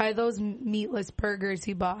Yep. you try those meatless burgers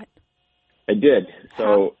you bought? I did.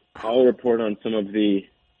 So I'll report on some of the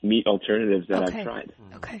meat alternatives that I've tried.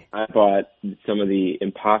 Okay. I bought some of the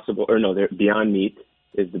they're Beyond Meat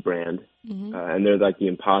is the brand, and they're like the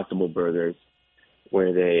Impossible burgers, where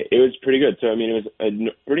it was pretty good. So I mean, it was a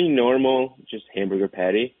pretty normal, just hamburger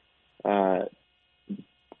patty,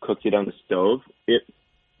 cooked it on the stove. It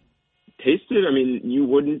tasted. I mean, you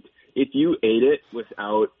wouldn't if you ate it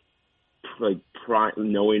without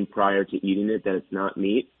knowing prior to eating it that it's not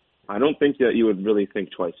meat. I don't think that you would really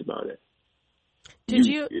think twice about it. I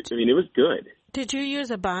mean, it was good. Did you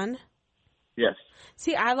use a bun? Yes.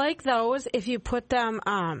 See, I like those if you put them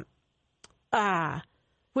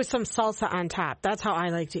with some salsa on top. That's how I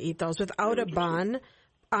like to eat those. Without a bun,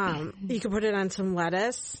 you can put it on some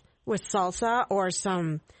lettuce with salsa or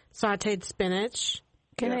some sautéed spinach.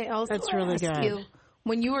 Can I also That's really ask good. you,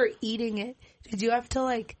 when you were eating it, did you have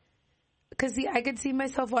to because I could see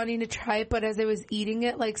myself wanting to try it, but as I was eating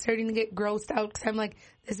it, starting to get grossed out because I'm like,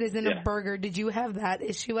 this isn't a burger. Did you have that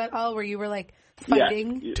issue at all where you were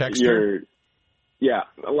fighting? Yeah. Texture? Yeah,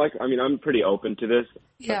 I'm pretty open to this.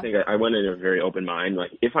 Yeah. I think I went in a very open mind.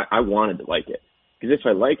 Like, if I wanted to like it, because if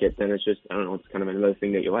I like it, then it's just, I don't know, it's kind of another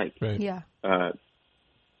thing that you like. Right. Yeah.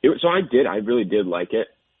 So I really did like it.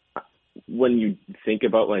 When you think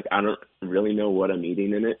about, like, I don't really know what I'm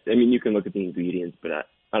eating in it. I mean, you can look at the ingredients, but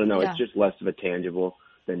I don't know. Yeah. It's just less of a tangible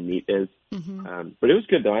than meat is. Mm-hmm. But it was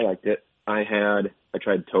good, though. I liked it. I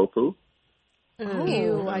tried tofu.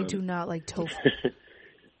 Ew, I do not like tofu.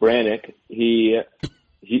 Brannick, he's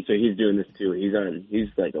doing this too. He's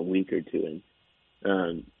like a week or two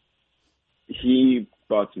in. He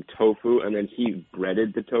bought some tofu and then he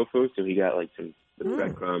breaded the tofu. So he got like the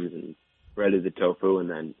breadcrumbs and breaded the tofu and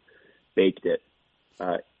then baked it.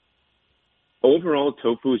 Overall,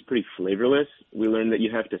 tofu is pretty flavorless. We learned that you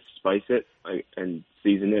have to spice it and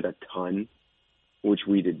season it a ton, which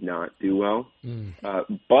we did not do well.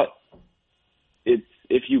 But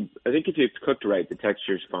I think if it's cooked right, the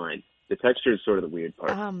texture is fine. The texture is sort of the weird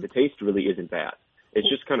part. The taste really isn't bad. It's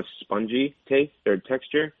just kind of spongy taste or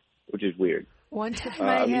texture, which is weird. One time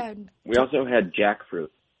I had. We also had jackfruit.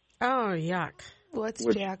 Oh, yuck! What's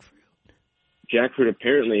jackfruit? Jackfruit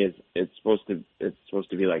apparently it's supposed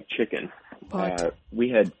to be like chicken. What? We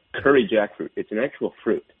had curry jackfruit. It's an actual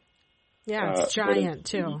fruit. Yeah, it's giant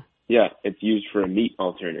too. Yeah, it's used for a meat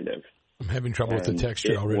alternative. I'm having trouble with the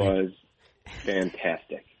texture already. It was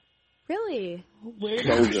fantastic. Really?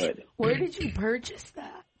 So good. Where did you purchase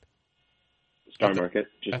that? Star Market,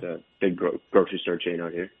 just a big grocery store chain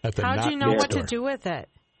out here. How'd you know what to do with it?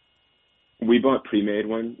 We bought pre-made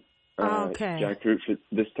one. Okay. Jackfruit for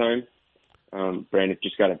this time. Brandon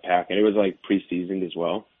just got a pack, and it was like pre-seasoned as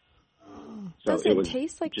well. So Does it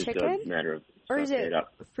taste like just chicken? A matter of or is it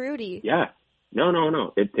up. fruity? Yeah.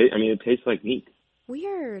 No. It tastes like meat.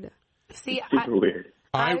 Weird. See, Super weird.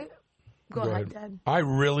 Go ahead, Dad. I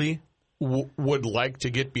really would like to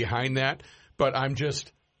get behind that, but I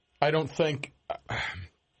don't think.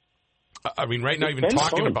 I mean, right now, even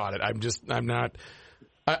talking about it, I'm not.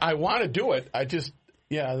 I want to do it. That's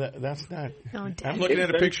not. No, I'm looking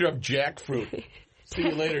at a picture of jackfruit. See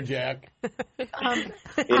you later, Jack. It's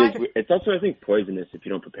also, I think, poisonous if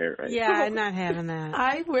you don't prepare it right. Yeah, I'm not having that.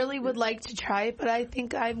 I really would like to try it, but I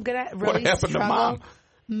think I'm gonna What really happened to struggle Mom?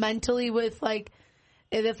 mentally with like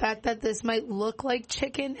the fact that this might look like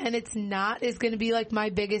chicken and it's not is going to be like my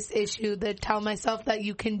biggest issue. To tell myself that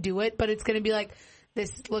you can do it, but it's going to be like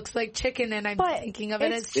this looks like chicken, and I'm thinking of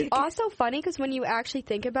it as chicken. It's also funny because when you actually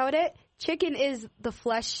think about it, chicken is the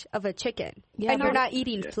flesh of a chicken, and you're not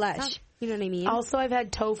eating flesh. You know what I mean? Also, I've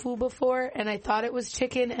had tofu before, and I thought it was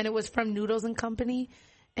chicken, and it was from Noodles and Company,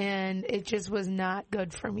 and it just was not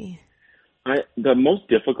good for me. The most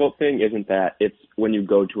difficult thing isn't that. It's when you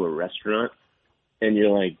go to a restaurant, and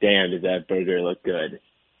you're like, damn, does that burger look good?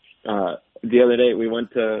 The other day, we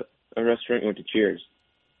went to a restaurant, went to Cheers,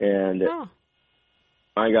 and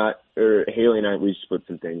Haley and I, we split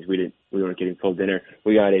some things. We weren't getting full dinner.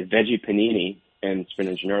 We got a veggie panini and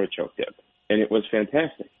spinach and artichoke dip, and it was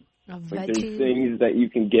fantastic. Like, there's things that you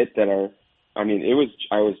can get that are, I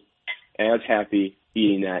was as happy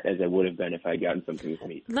eating that as I would have been if I had gotten something with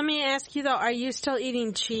meat. Let me ask you though, are you still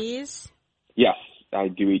eating cheese? Yes, I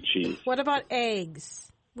do eat cheese. What about eggs?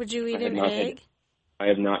 Would you eat an egg? I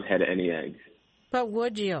have not had any eggs. But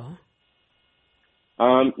would you?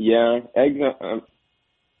 Yeah, eggs,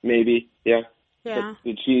 maybe, yeah. Yeah. But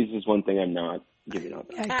the cheese is one thing I'm not giving up.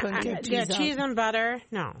 I couldn't give cheese up. Cheese and butter,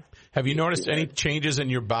 no. Have you noticed any changes in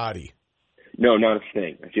your body? No, not a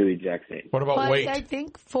thing. I feel the exact same. What about weight? I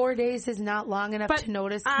think 4 days is not long enough to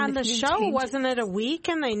notice. On the show, changes. wasn't it a week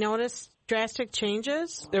and they noticed drastic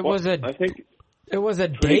changes? It was a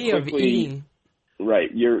day of eating. Right.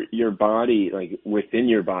 Your body, like within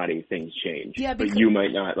your body, things change. Yeah, but you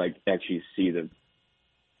might not like actually see the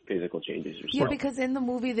physical changes yourself. Yeah, because in the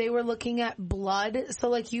movie they were looking at blood, so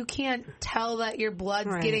like you can't tell that your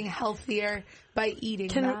blood's getting healthier by eating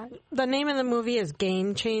that. The name of the movie is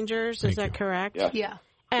Game Changers, is that correct? Yeah.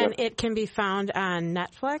 And it can be found on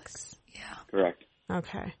Netflix? Yeah. Correct.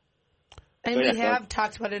 Okay. And we have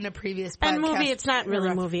talked about it in a previous podcast. And movie, it's not really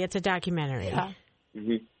a movie, it's a documentary. Yeah.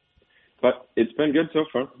 Mm-hmm. But it's been good so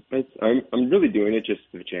far. I'm really doing it just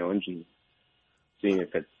for the challenge and seeing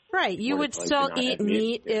if it's right. You would still eat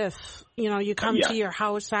meat if, you come to your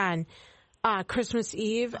house on Christmas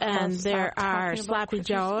Eve and there are Sloppy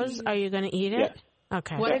Joes. Are you going to eat it? Yeah.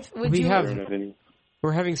 Okay. What if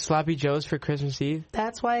we're having Sloppy Joes for Christmas Eve?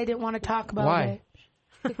 That's why I didn't want to talk about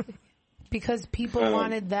it. Because people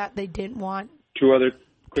wanted that. They didn't want 2 other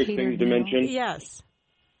quick things to mention. Yes.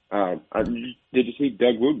 Did you see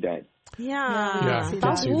Doug Woog died? Yeah. I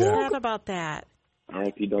did see that. About that.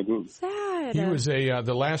 R.I.P. Doug Woog. Sad. He was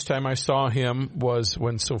the last time I saw him was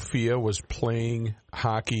when Sophia was playing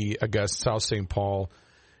hockey against South St. Paul,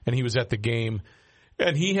 and he was at the game,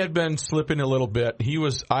 and he had been slipping a little bit.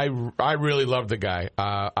 I really loved the guy.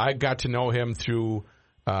 I got to know him through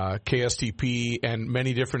KSTP and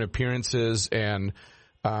many different appearances, and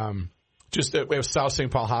just it was South St.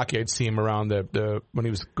 Paul hockey. I'd see him around the when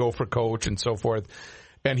he was Gopher coach and so forth.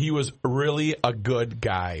 And he was really a good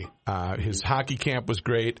guy. His hockey camp was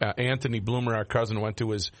great. Anthony Bloomer, our cousin, went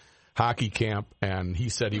to his hockey camp, and he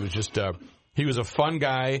said he was just he was a fun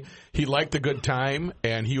guy. He liked a good time,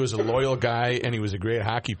 and he was a loyal guy, and he was a great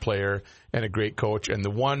hockey player and a great coach. And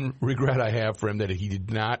the one regret I have for him that he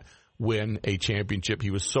did not win a championship.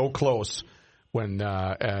 He was so close when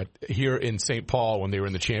here in St. Paul when they were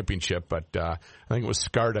in the championship, but I think it was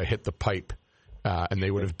Skarta hit the pipe, and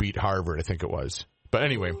they would have beat Harvard, I think it was. But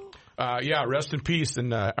anyway, rest in peace,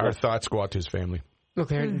 and our thoughts go out to his family.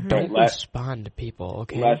 Okay, don't respond to people,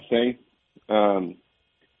 okay? Last thing,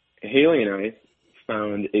 Haley and I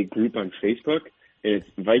found a group on Facebook, and it's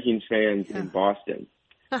Vikings fans in Boston.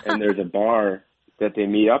 And there's a bar that they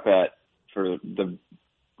meet up at for the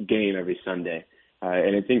game every Sunday.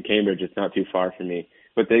 And it's in Cambridge. It's not too far from me.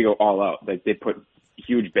 But they go all out. Like, they put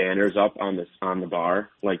huge banners up on the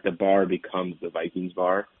bar. Like, the bar becomes the Vikings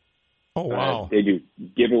bar. Oh, wow. They do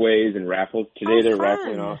giveaways and raffles. Today they're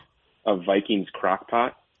raffling off a Vikings crock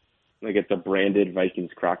pot. Like, it's a branded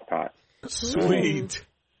Vikings crock pot. Sweet.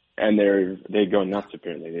 And they go nuts,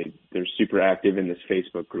 apparently. They're super active in this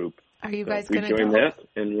Facebook group. Are you guys going to join that,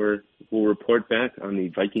 and we'll report back on the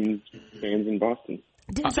Vikings fans in Boston.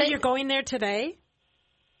 So you're going there today?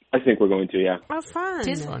 I think we're going to, yeah. Oh, fun.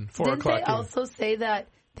 Didn't 4 o'clock. They also say that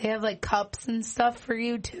they have, like, cups and stuff for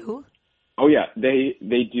you, too? Oh, yeah. They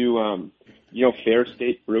do, Fair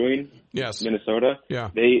State Brewing, yes, Minnesota? Yeah.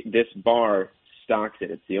 This bar stocks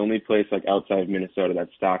it. It's the only place, like, outside of Minnesota that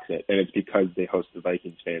stocks it, and it's because they host the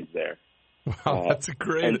Vikings fans there. Wow, that's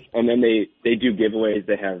great. And then they do giveaways.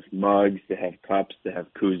 They have mugs, they have cups, they have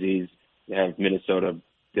koozies, they have Minnesota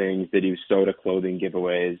things. They do soda clothing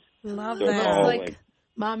giveaways. Love so that. all, like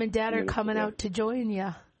Mom and Dad are coming out to join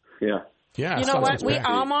you. Yeah. Yeah. You know what? We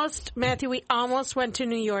almost went to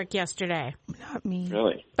New York yesterday. Not me.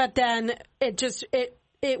 Really? But then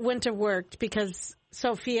it wouldn't have worked because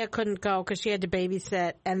Sophia couldn't go because she had to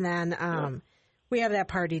babysit, and then we have that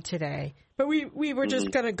party today. But we were just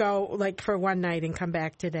going to go like for one night and come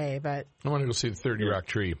back today. But I want to go see the 30 Rock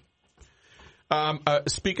Tree.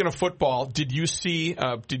 Speaking of football, did you see,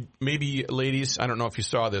 maybe ladies, I don't know if you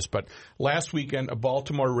saw this, but last weekend a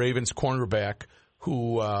Baltimore Ravens cornerback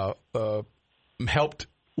who helped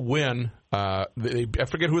win, I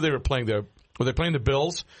forget who they were playing. Were they playing the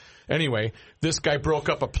Bills? Anyway, this guy broke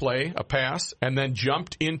up a pass, and then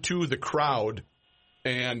jumped into the crowd,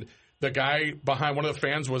 and the guy behind one of the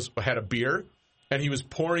fans had a beer, and he was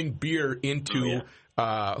pouring beer into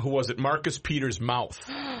who was it? Marcus Peters' mouth.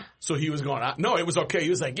 So he was going, no, it was okay. He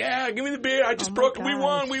was like, yeah, give me the beer. I just broke it. We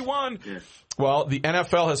won. Yeah. Well, the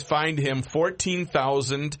NFL has fined him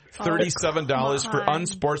 $14,037 for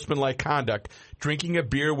unsportsmanlike conduct, drinking a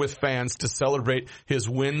beer with fans to celebrate his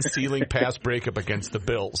win-sealing pass breakup against the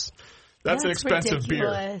Bills. That's an expensive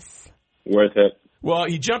ridiculous. Beer. Worth it. Well,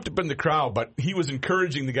 he jumped up in the crowd, but he was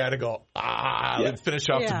encouraging the guy to go, let's finish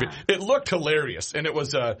off the beer. It looked hilarious, and it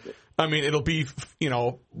was, it'll be,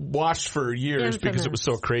 watched for years because it was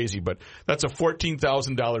so crazy, but that's a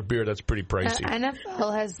 $14,000 beer. That's pretty pricey.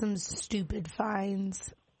 NFL has some stupid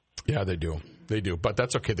fines. Yeah, they do. But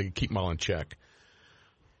that's okay. They can keep them all in check.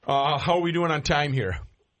 How are we doing on time here?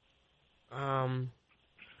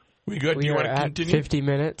 We good? Do you want to continue? 50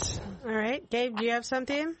 minutes. All right. Gabe, do you have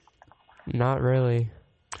something? Not really.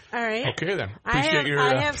 All right. Okay, then.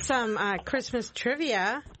 I have some Christmas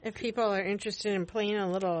trivia, if people are interested in playing a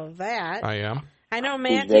little of that. I am. I know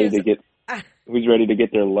Matthew's... Who's ready to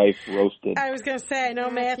get their life roasted? I was going to say, I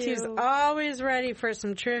know Matthew's always ready for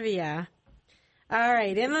some trivia. All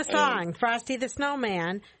right. In the song, Frosty the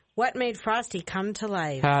Snowman, what made Frosty come to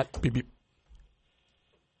life? Hat. Beep, beep.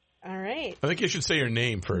 All right. I think you should say your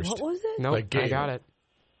name first. What was it? No, I got it.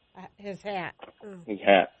 His hat. His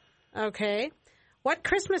hat. Okay. What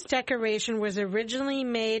Christmas decoration was originally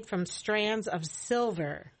made from strands of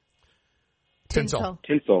silver? Tinsel.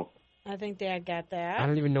 I think Dad got that. I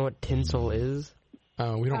don't even know what tinsel is.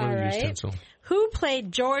 We don't really use tinsel. Who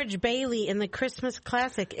played George Bailey in the Christmas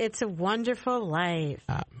classic It's a Wonderful Life?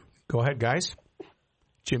 Go ahead, guys.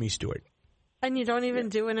 Jimmy Stewart. And you don't even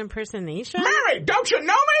do an impersonation? Mary, don't you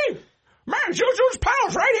know me? Mary, Juju's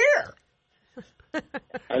Pals right here.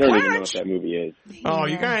 I don't even know what that movie is. Oh,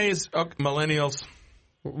 you guys, millennials.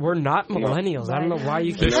 We're not millennials. I don't know why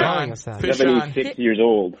you keep telling us that. 76 years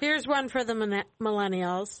old. Here's one for the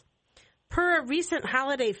millennials. Per a recent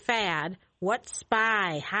holiday fad, what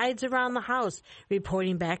spy hides around the house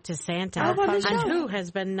reporting back to Santa on who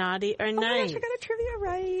has been naughty or nice? Oh my gosh, I got a trivia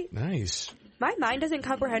right. Nice. My mind doesn't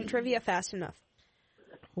comprehend trivia fast enough.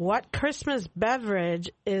 What Christmas beverage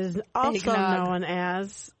is also known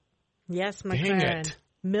as, yes, my friend,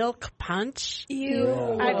 milk punch?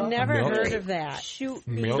 Ew. I've never heard of that. Shoot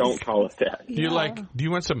me. Don't call it that. Do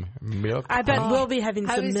you want some milk? I bet we'll be having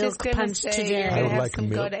some milk punch today. I would like some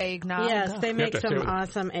good eggnog. Yes, they make some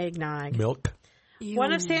awesome eggnog. Milk? Ew.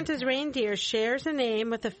 One of Santa's reindeer shares a name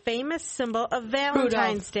with a famous symbol of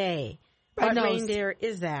Valentine's Day. What reindeer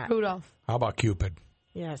is that? Rudolph. How about Cupid?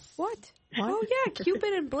 Yes. What? Oh, yeah,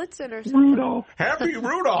 Cupid and Blitzen or something. Rudolph. Happy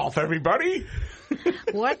Rudolph, everybody.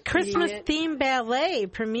 What Christmas-themed ballet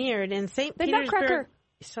premiered in St. Petersburg? Nutcracker.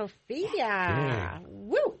 Sophia. Yeah.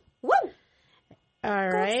 Woo! Woo! All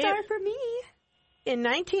right. Gold star for me. In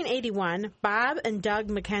 1981, Bob and Doug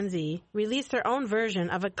McKenzie released their own version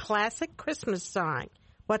of a classic Christmas song.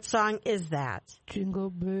 What song is that? Jingle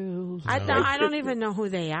bells. I don't even know who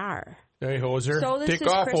they are. Hey, Hoser. So Take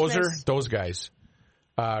off, Christmas. Hoser. Those guys.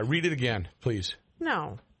 Read it again, please.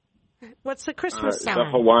 No. What's the Christmas song? The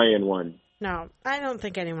Hawaiian one. No, I don't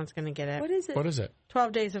think anyone's going to get it. What is it? What is it?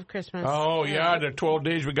 12 Days of Christmas. Oh, yeah, the 12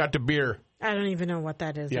 days we got the beer. I don't even know what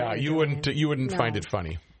that is. Yeah, you wouldn't find it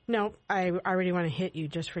funny. No, I already want to hit you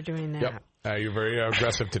just for doing that. Yep. You're very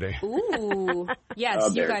aggressive today. Ooh.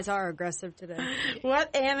 Yes, you guys are aggressive today.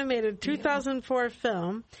 What animated 2004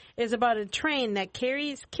 film is about a train that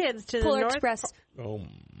carries kids to Polar the North Express. Oh.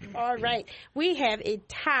 All right. We have a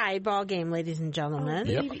tie ball game, ladies and gentlemen.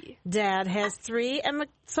 Oh, baby. Dad has 3 and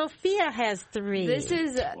Sophia has 3. This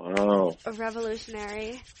is a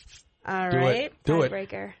revolutionary. All right. Do it.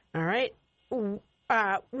 Tiebreaker. All right.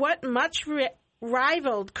 What much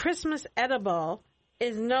rivaled Christmas edible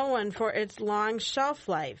is known for its long shelf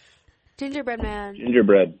life? Gingerbread man.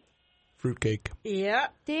 Gingerbread. Fruitcake.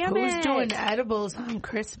 Yep. Damn Who's it. doing edibles on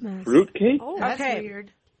Christmas? Fruitcake? Oh, that's okay.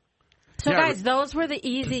 weird. So, guys, those were the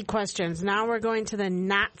easy questions. Now we're going to the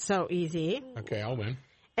not so easy. Okay, I'll win.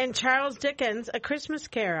 In Charles Dickens' A Christmas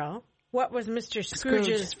Carol, what was Mr.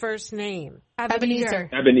 Scrooge's first name?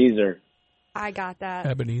 Ebenezer. I got that.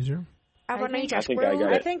 Ebenezer. Ebenezer. I think I got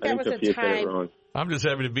it. I think that was a Sophia said tie. it wrong. I'm just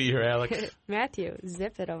happy to be here, Alex. Matthew,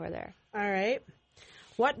 zip it over there. All right.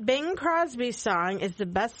 What Bing Crosby song is the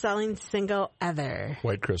best-selling single ever?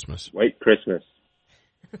 White Christmas. White Christmas.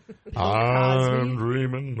 I'm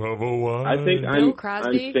dreaming of a white. I think Bill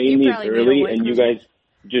Crosby? I'm saying You these probably made a early, White and you Christmas. guys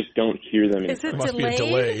just don't hear them. Is it must be a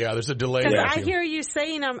delay. Yeah, there's a delay. Because I Matthew. hear you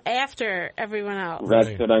saying them after everyone else.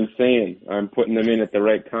 That's what I'm saying. I'm putting them in at the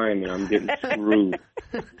right time, and I'm getting screwed.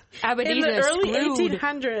 In the early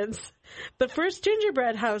 1800s, the first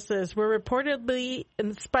gingerbread houses were reportedly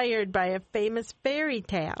inspired by a famous fairy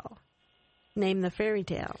tale. Name the fairy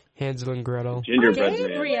tale. Hansel and Gretel. Gingerbread man.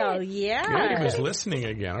 Gabriel, yeah. Gabe is listening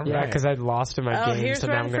again. All Yeah, right. because I lost in my game, Here's so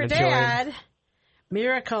now one I'm for going to join. Dad.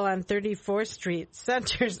 Miracle on 34th Street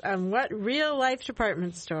centers on what real-life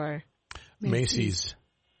department store? Macy's.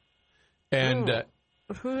 And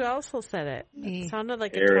Who else will said it? Me. Sounded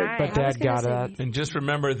like Eric. a tie. But Dad got that. and just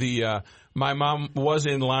remember my mom was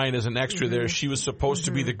in line as an extra there. She was supposed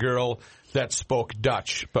to be the girl that spoke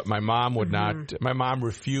Dutch, but my mom would not. My mom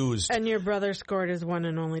refused. And your brother scored his one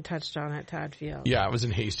and only touchdown at Todd Field. Yeah, it was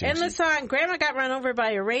in Hastings. In the song, Grandma got run over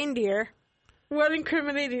by a reindeer. What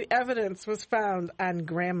incriminating evidence was found on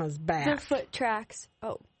Grandma's The back? foot tracks.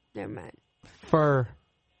 Oh, never mind. Fur.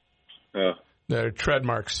 The tread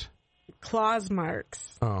marks. Claws marks.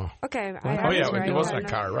 Oh. Okay. Oh, yeah, it wasn't a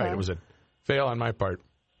car, right? It was a fail on my part.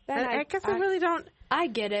 I guess I really don't. I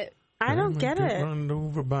get it. I don't get it. Run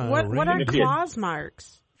over by a What are reindeer. claws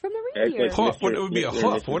marks? From the reindeer. Hoof. It would be a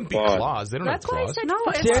hoof. It wouldn't be claws. They don't That's have why I claws. said No,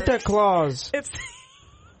 it's Santa Claus. It's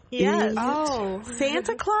yes. Oh.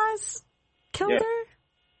 Santa Claus killed Yeah. her.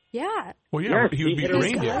 Yeah. Well, yeah, Yes, he would be he the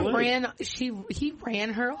hit reindeer. He ran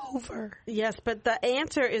her over. Yes, but the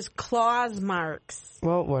answer is claws marks.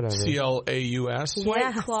 Well, whatever. CLAUS.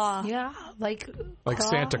 White claw. Yeah, like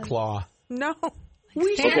Santa Claus. No.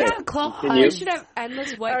 We should Santa have Claus. we should have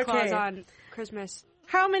endless white Okay. claws on Christmas.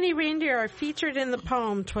 How many reindeer are featured in the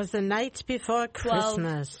poem "'Twas the Night Before 12.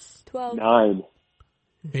 Christmas"? 12. 9.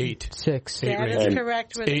 8. 6. 8 That is reindeer.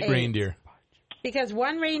 correct with 8 reindeer. Because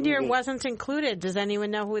one reindeer wasn't included. Does anyone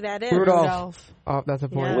know who that is? Rudolph. Oh, that's a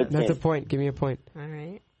point. Yeah. That's a point. Give me a point. All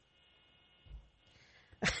right.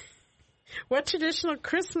 What traditional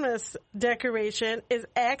Christmas decoration is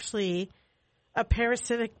actually A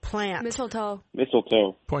parasitic plant. Mistletoe.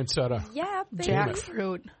 Poinsettia. Yeah, baby.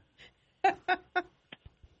 Jackfruit.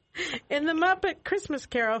 In the Muppet Christmas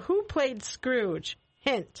Carol, who played Scrooge?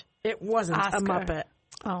 Hint, it wasn't Oscar. a Muppet.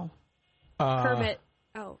 Oh, Kermit.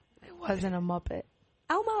 Oh. it wasn't a Muppet.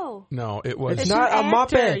 Elmo. No, it was. It's not a an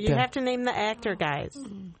actor. Muppet. You have to name the actor, guys.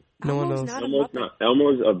 No one Elmo's knows. not a Elmo's Muppet. not.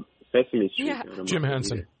 Elmo's a Sesame Street. Yeah. not a Jim Muppet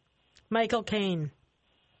Henson. either. Michael Caine.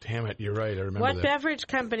 Damn it, you're right. I remember What that. beverage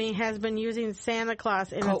company has been using Santa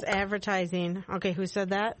Claus in Coke. its advertising? Okay, who said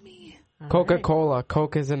that? Me. Coca-Cola.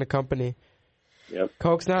 Coke isn't a company. Yep.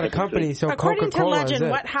 Coke's not a That's what company, so According to Coca-Cola legend, is it.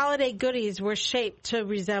 what holiday goodies were shaped to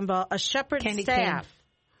resemble a shepherd's Candy staff?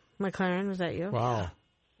 McLaren, was that you? Wow.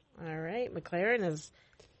 All right, McLaren is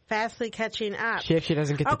fastly catching up. She actually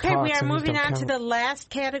doesn't get to Okay, talk, we are so these moving don't on to count. the last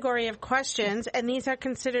category of questions, and these are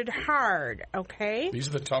considered hard, okay? These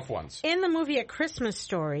are the tough ones. In the movie A Christmas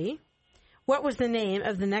Story, what was the name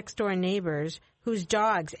of the next-door neighbors whose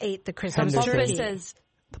dogs ate the Christmas Henderson. turkey? Bumpuses.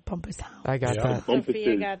 The Bumpus Hound. I got Yeah. that.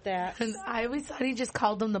 Sophia got that. And I always thought he just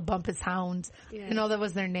called them the Bumpus Hounds. Yeah. You know, that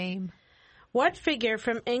was their name. What figure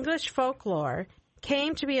from English folklore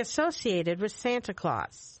came to be associated with Santa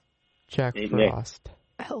Claus? Jack Ain't Nick. Frost.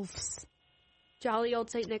 Elves. Jolly old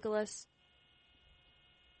St. Nicholas.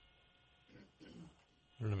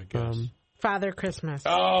 Let me guess. Father Christmas.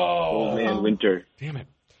 Old Man Winter. Damn it.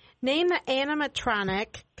 Name the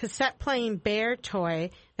animatronic cassette-playing bear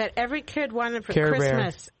toy that every kid wanted for Care Bear.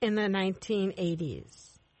 Christmas in the 1980s.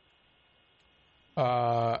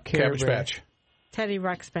 Cabbage Bear. Patch. Teddy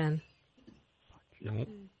Ruxpin. Nope.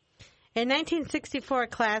 In 1964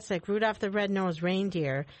 classic, Rudolph the Red-Nosed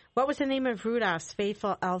Reindeer, what was the name of Rudolph's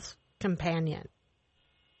faithful elf companion?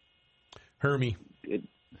 Hermie.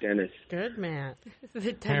 Dennis. Good, Matt.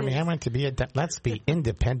 Hermie, I want to be let's be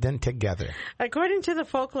independent together. According to the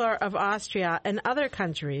folklore of Austria and other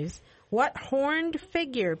countries, what horned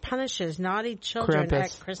figure punishes naughty children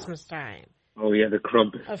Krampus. at Christmas time? Oh, yeah, the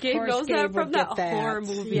Krampus. Of Gabe course, knows Gabe that would from get that horror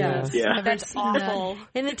movie. Yes. Yeah. Never That's seen that. awful.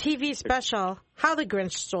 In the TV special, How the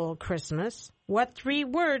Grinch Stole Christmas, what three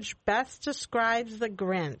words best describes the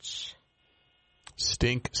Grinch?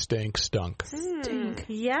 Stink, stank, stunk. Stink.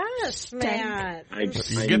 Yes, Matt. I You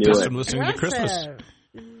get knew this it. from listening to Christmas.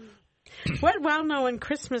 Impressive. What well-known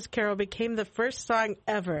Christmas carol became the first song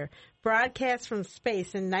ever broadcast from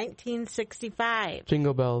space in 1965?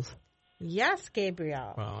 Jingle Bells. Yes,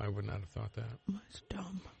 Gabriel. Well, I would not have thought that. That's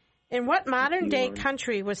dumb. In what modern-day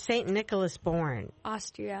country was St. Nicholas born?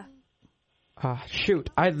 Austria.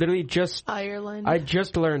 Shoot. I literally just Ireland. I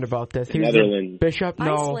just learned about this. He was the Netherlands. bishop.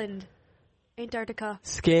 No. Iceland. Antarctica.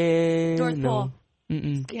 No. North Pole.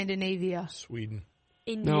 Mm-mm. Scandinavia. Sweden.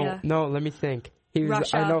 India. No, let me think. He was,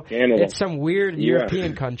 Russia. I know Canada. it's some weird US.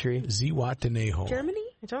 European country. Zihuatanejo. Germany.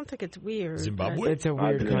 I don't think it's weird. Zimbabwe? It's a weird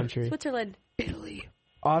Ireland. country. Switzerland. Italy.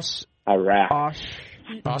 Iraq.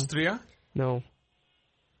 Austria? No.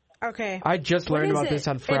 but- Okay. I just What learned is about it? this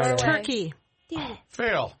on It's Friday. It's Turkey.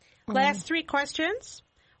 Fail. Last three questions.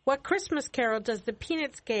 What Christmas carol does the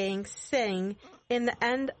Peanuts gang sing in the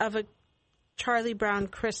end of a Charlie Brown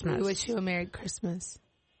Christmas? We wish you a Merry Christmas.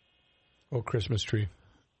 Oh, Christmas tree.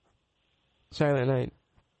 Silent Night.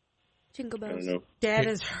 Jingle I don't bells. know. Dad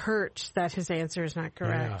is hurt that his answer is not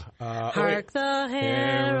correct. Yeah. Hark the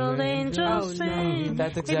herald angels Oh, no. sing.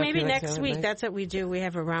 That's Hey, exactly maybe like next Silent week Night. that's what we do. We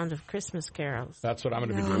have a round of Christmas carols. That's what I'm going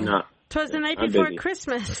to be I'm doing. not. 'Twas the Night I'm Before busy.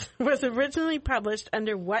 Christmas was originally published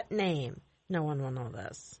under what name? No one will know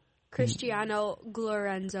this. Cristiano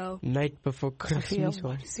Glorenzo. Night Before Sophia, Christmas.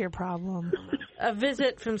 what is your problem? A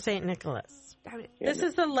visit from St. Nicholas. Damn it. This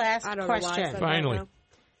is the last I don't know why I question. said that Finally. now.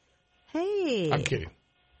 Hey. I'm kidding.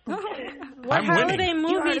 What I'm holiday winning.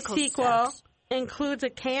 movie article sequel sucks. includes a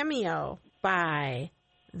cameo by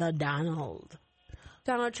the Donald?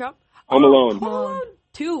 Donald Trump. Home Alone. Home Alone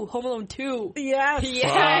 2. Home Alone 2. Yes.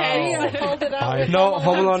 Yeah. Hold it up. No,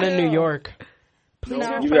 Home Alone in New York. Please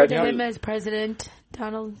No. refer You guys to have- him as President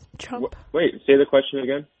Donald Trump. Wait, say the question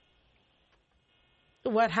again.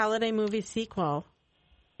 What holiday movie sequel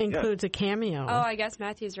includes a cameo? Oh, I guess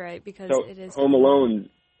Matthew's right because So it is Home Alone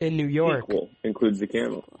In New York. sequel includes the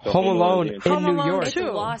camel. So Home Alone is- in Home New Alone York. It's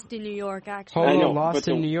 2. Lost in New York, actually. Home I know, Alone Lost but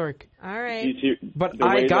the- in New York. All right. You see, But the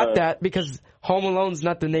I way got the- that because Home Alone's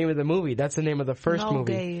not the name of the movie. That's the name of the first No,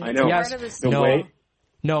 movie. Gabe. I know. Yes. Part of the The No. way,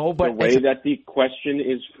 No, the but way it's- that the question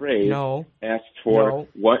is phrased no. asked for No.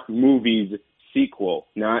 what movie's sequel,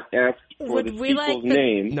 not asked for Would the we sequel's like the-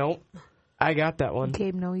 name. No. I got that one.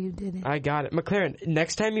 Gabe, no, you didn't. I got it. McLaren,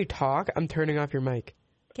 next time you talk, I'm turning off your mic.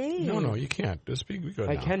 Okay. No, you can't. Just be good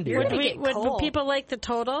I now. can do You're that. gonna Would, get would cold. people like the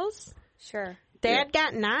totals? Sure. Dad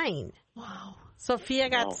got 9. Wow. Sophia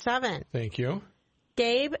got Wow. 7. Thank you.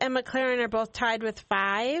 Gabe and McLaren are both tied with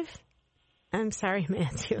 5. I'm sorry,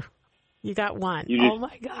 Matthew. You got 1. Oh,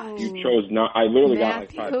 my gosh. You chose not. I literally got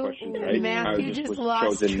like 5 questions, right? Matthew just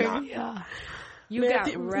lost trivia.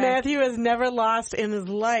 Matthew has never lost in his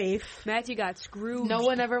life. Matthew got screwed. No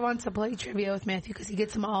one ever wants to play trivia with Matthew because he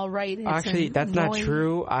gets them all right. Actually, that's not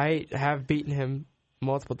true. I have beaten him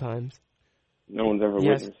multiple times. No one's ever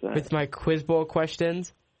witnessed that. With my quiz bowl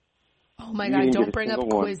questions. Oh my God! Don't bring up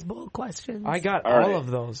quiz bowl questions. I got all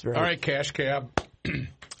of those. Right. All right, Cash Cab.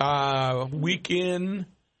 Weekend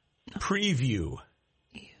preview.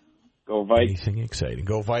 Go Vikes! Anything exciting?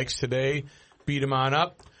 Go Vikes today. Beat them on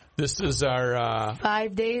up. This is our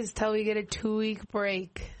 5 days till we get a 2-week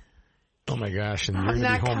break. Oh my gosh! And you're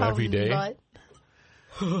gonna be home every day. But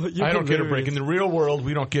I don't get a break. In the real world,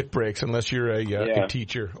 we don't get breaks unless you're a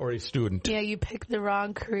teacher or a student. Yeah, you picked the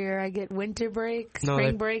wrong career. I get winter break,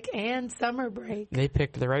 spring break, and summer break. They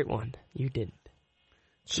picked the right one. You didn't.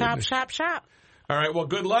 Shop. All right, well,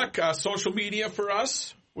 good luck. Social media for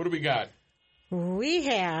us. What do we got? We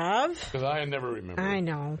have... Because I never remember. I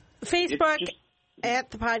know. Facebook...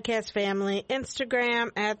 at The Podcast Family,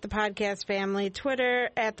 Instagram at The Podcast Family,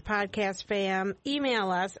 Twitter at The Podcast Fam,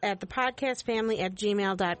 email us at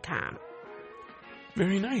thepodcastfamily@gmail.com.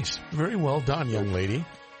 Very nice. Very well done, young lady.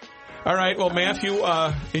 All right, well, Matthew,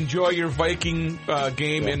 enjoy your Viking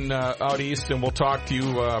game in out east, and we'll talk to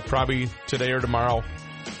you probably today or tomorrow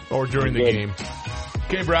or during the game.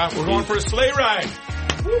 Okay, brah, we're going for a sleigh ride.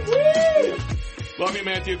 Woo-hoo! Love you,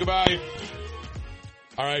 Matthew. Goodbye.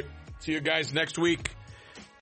 All right. See you guys next week.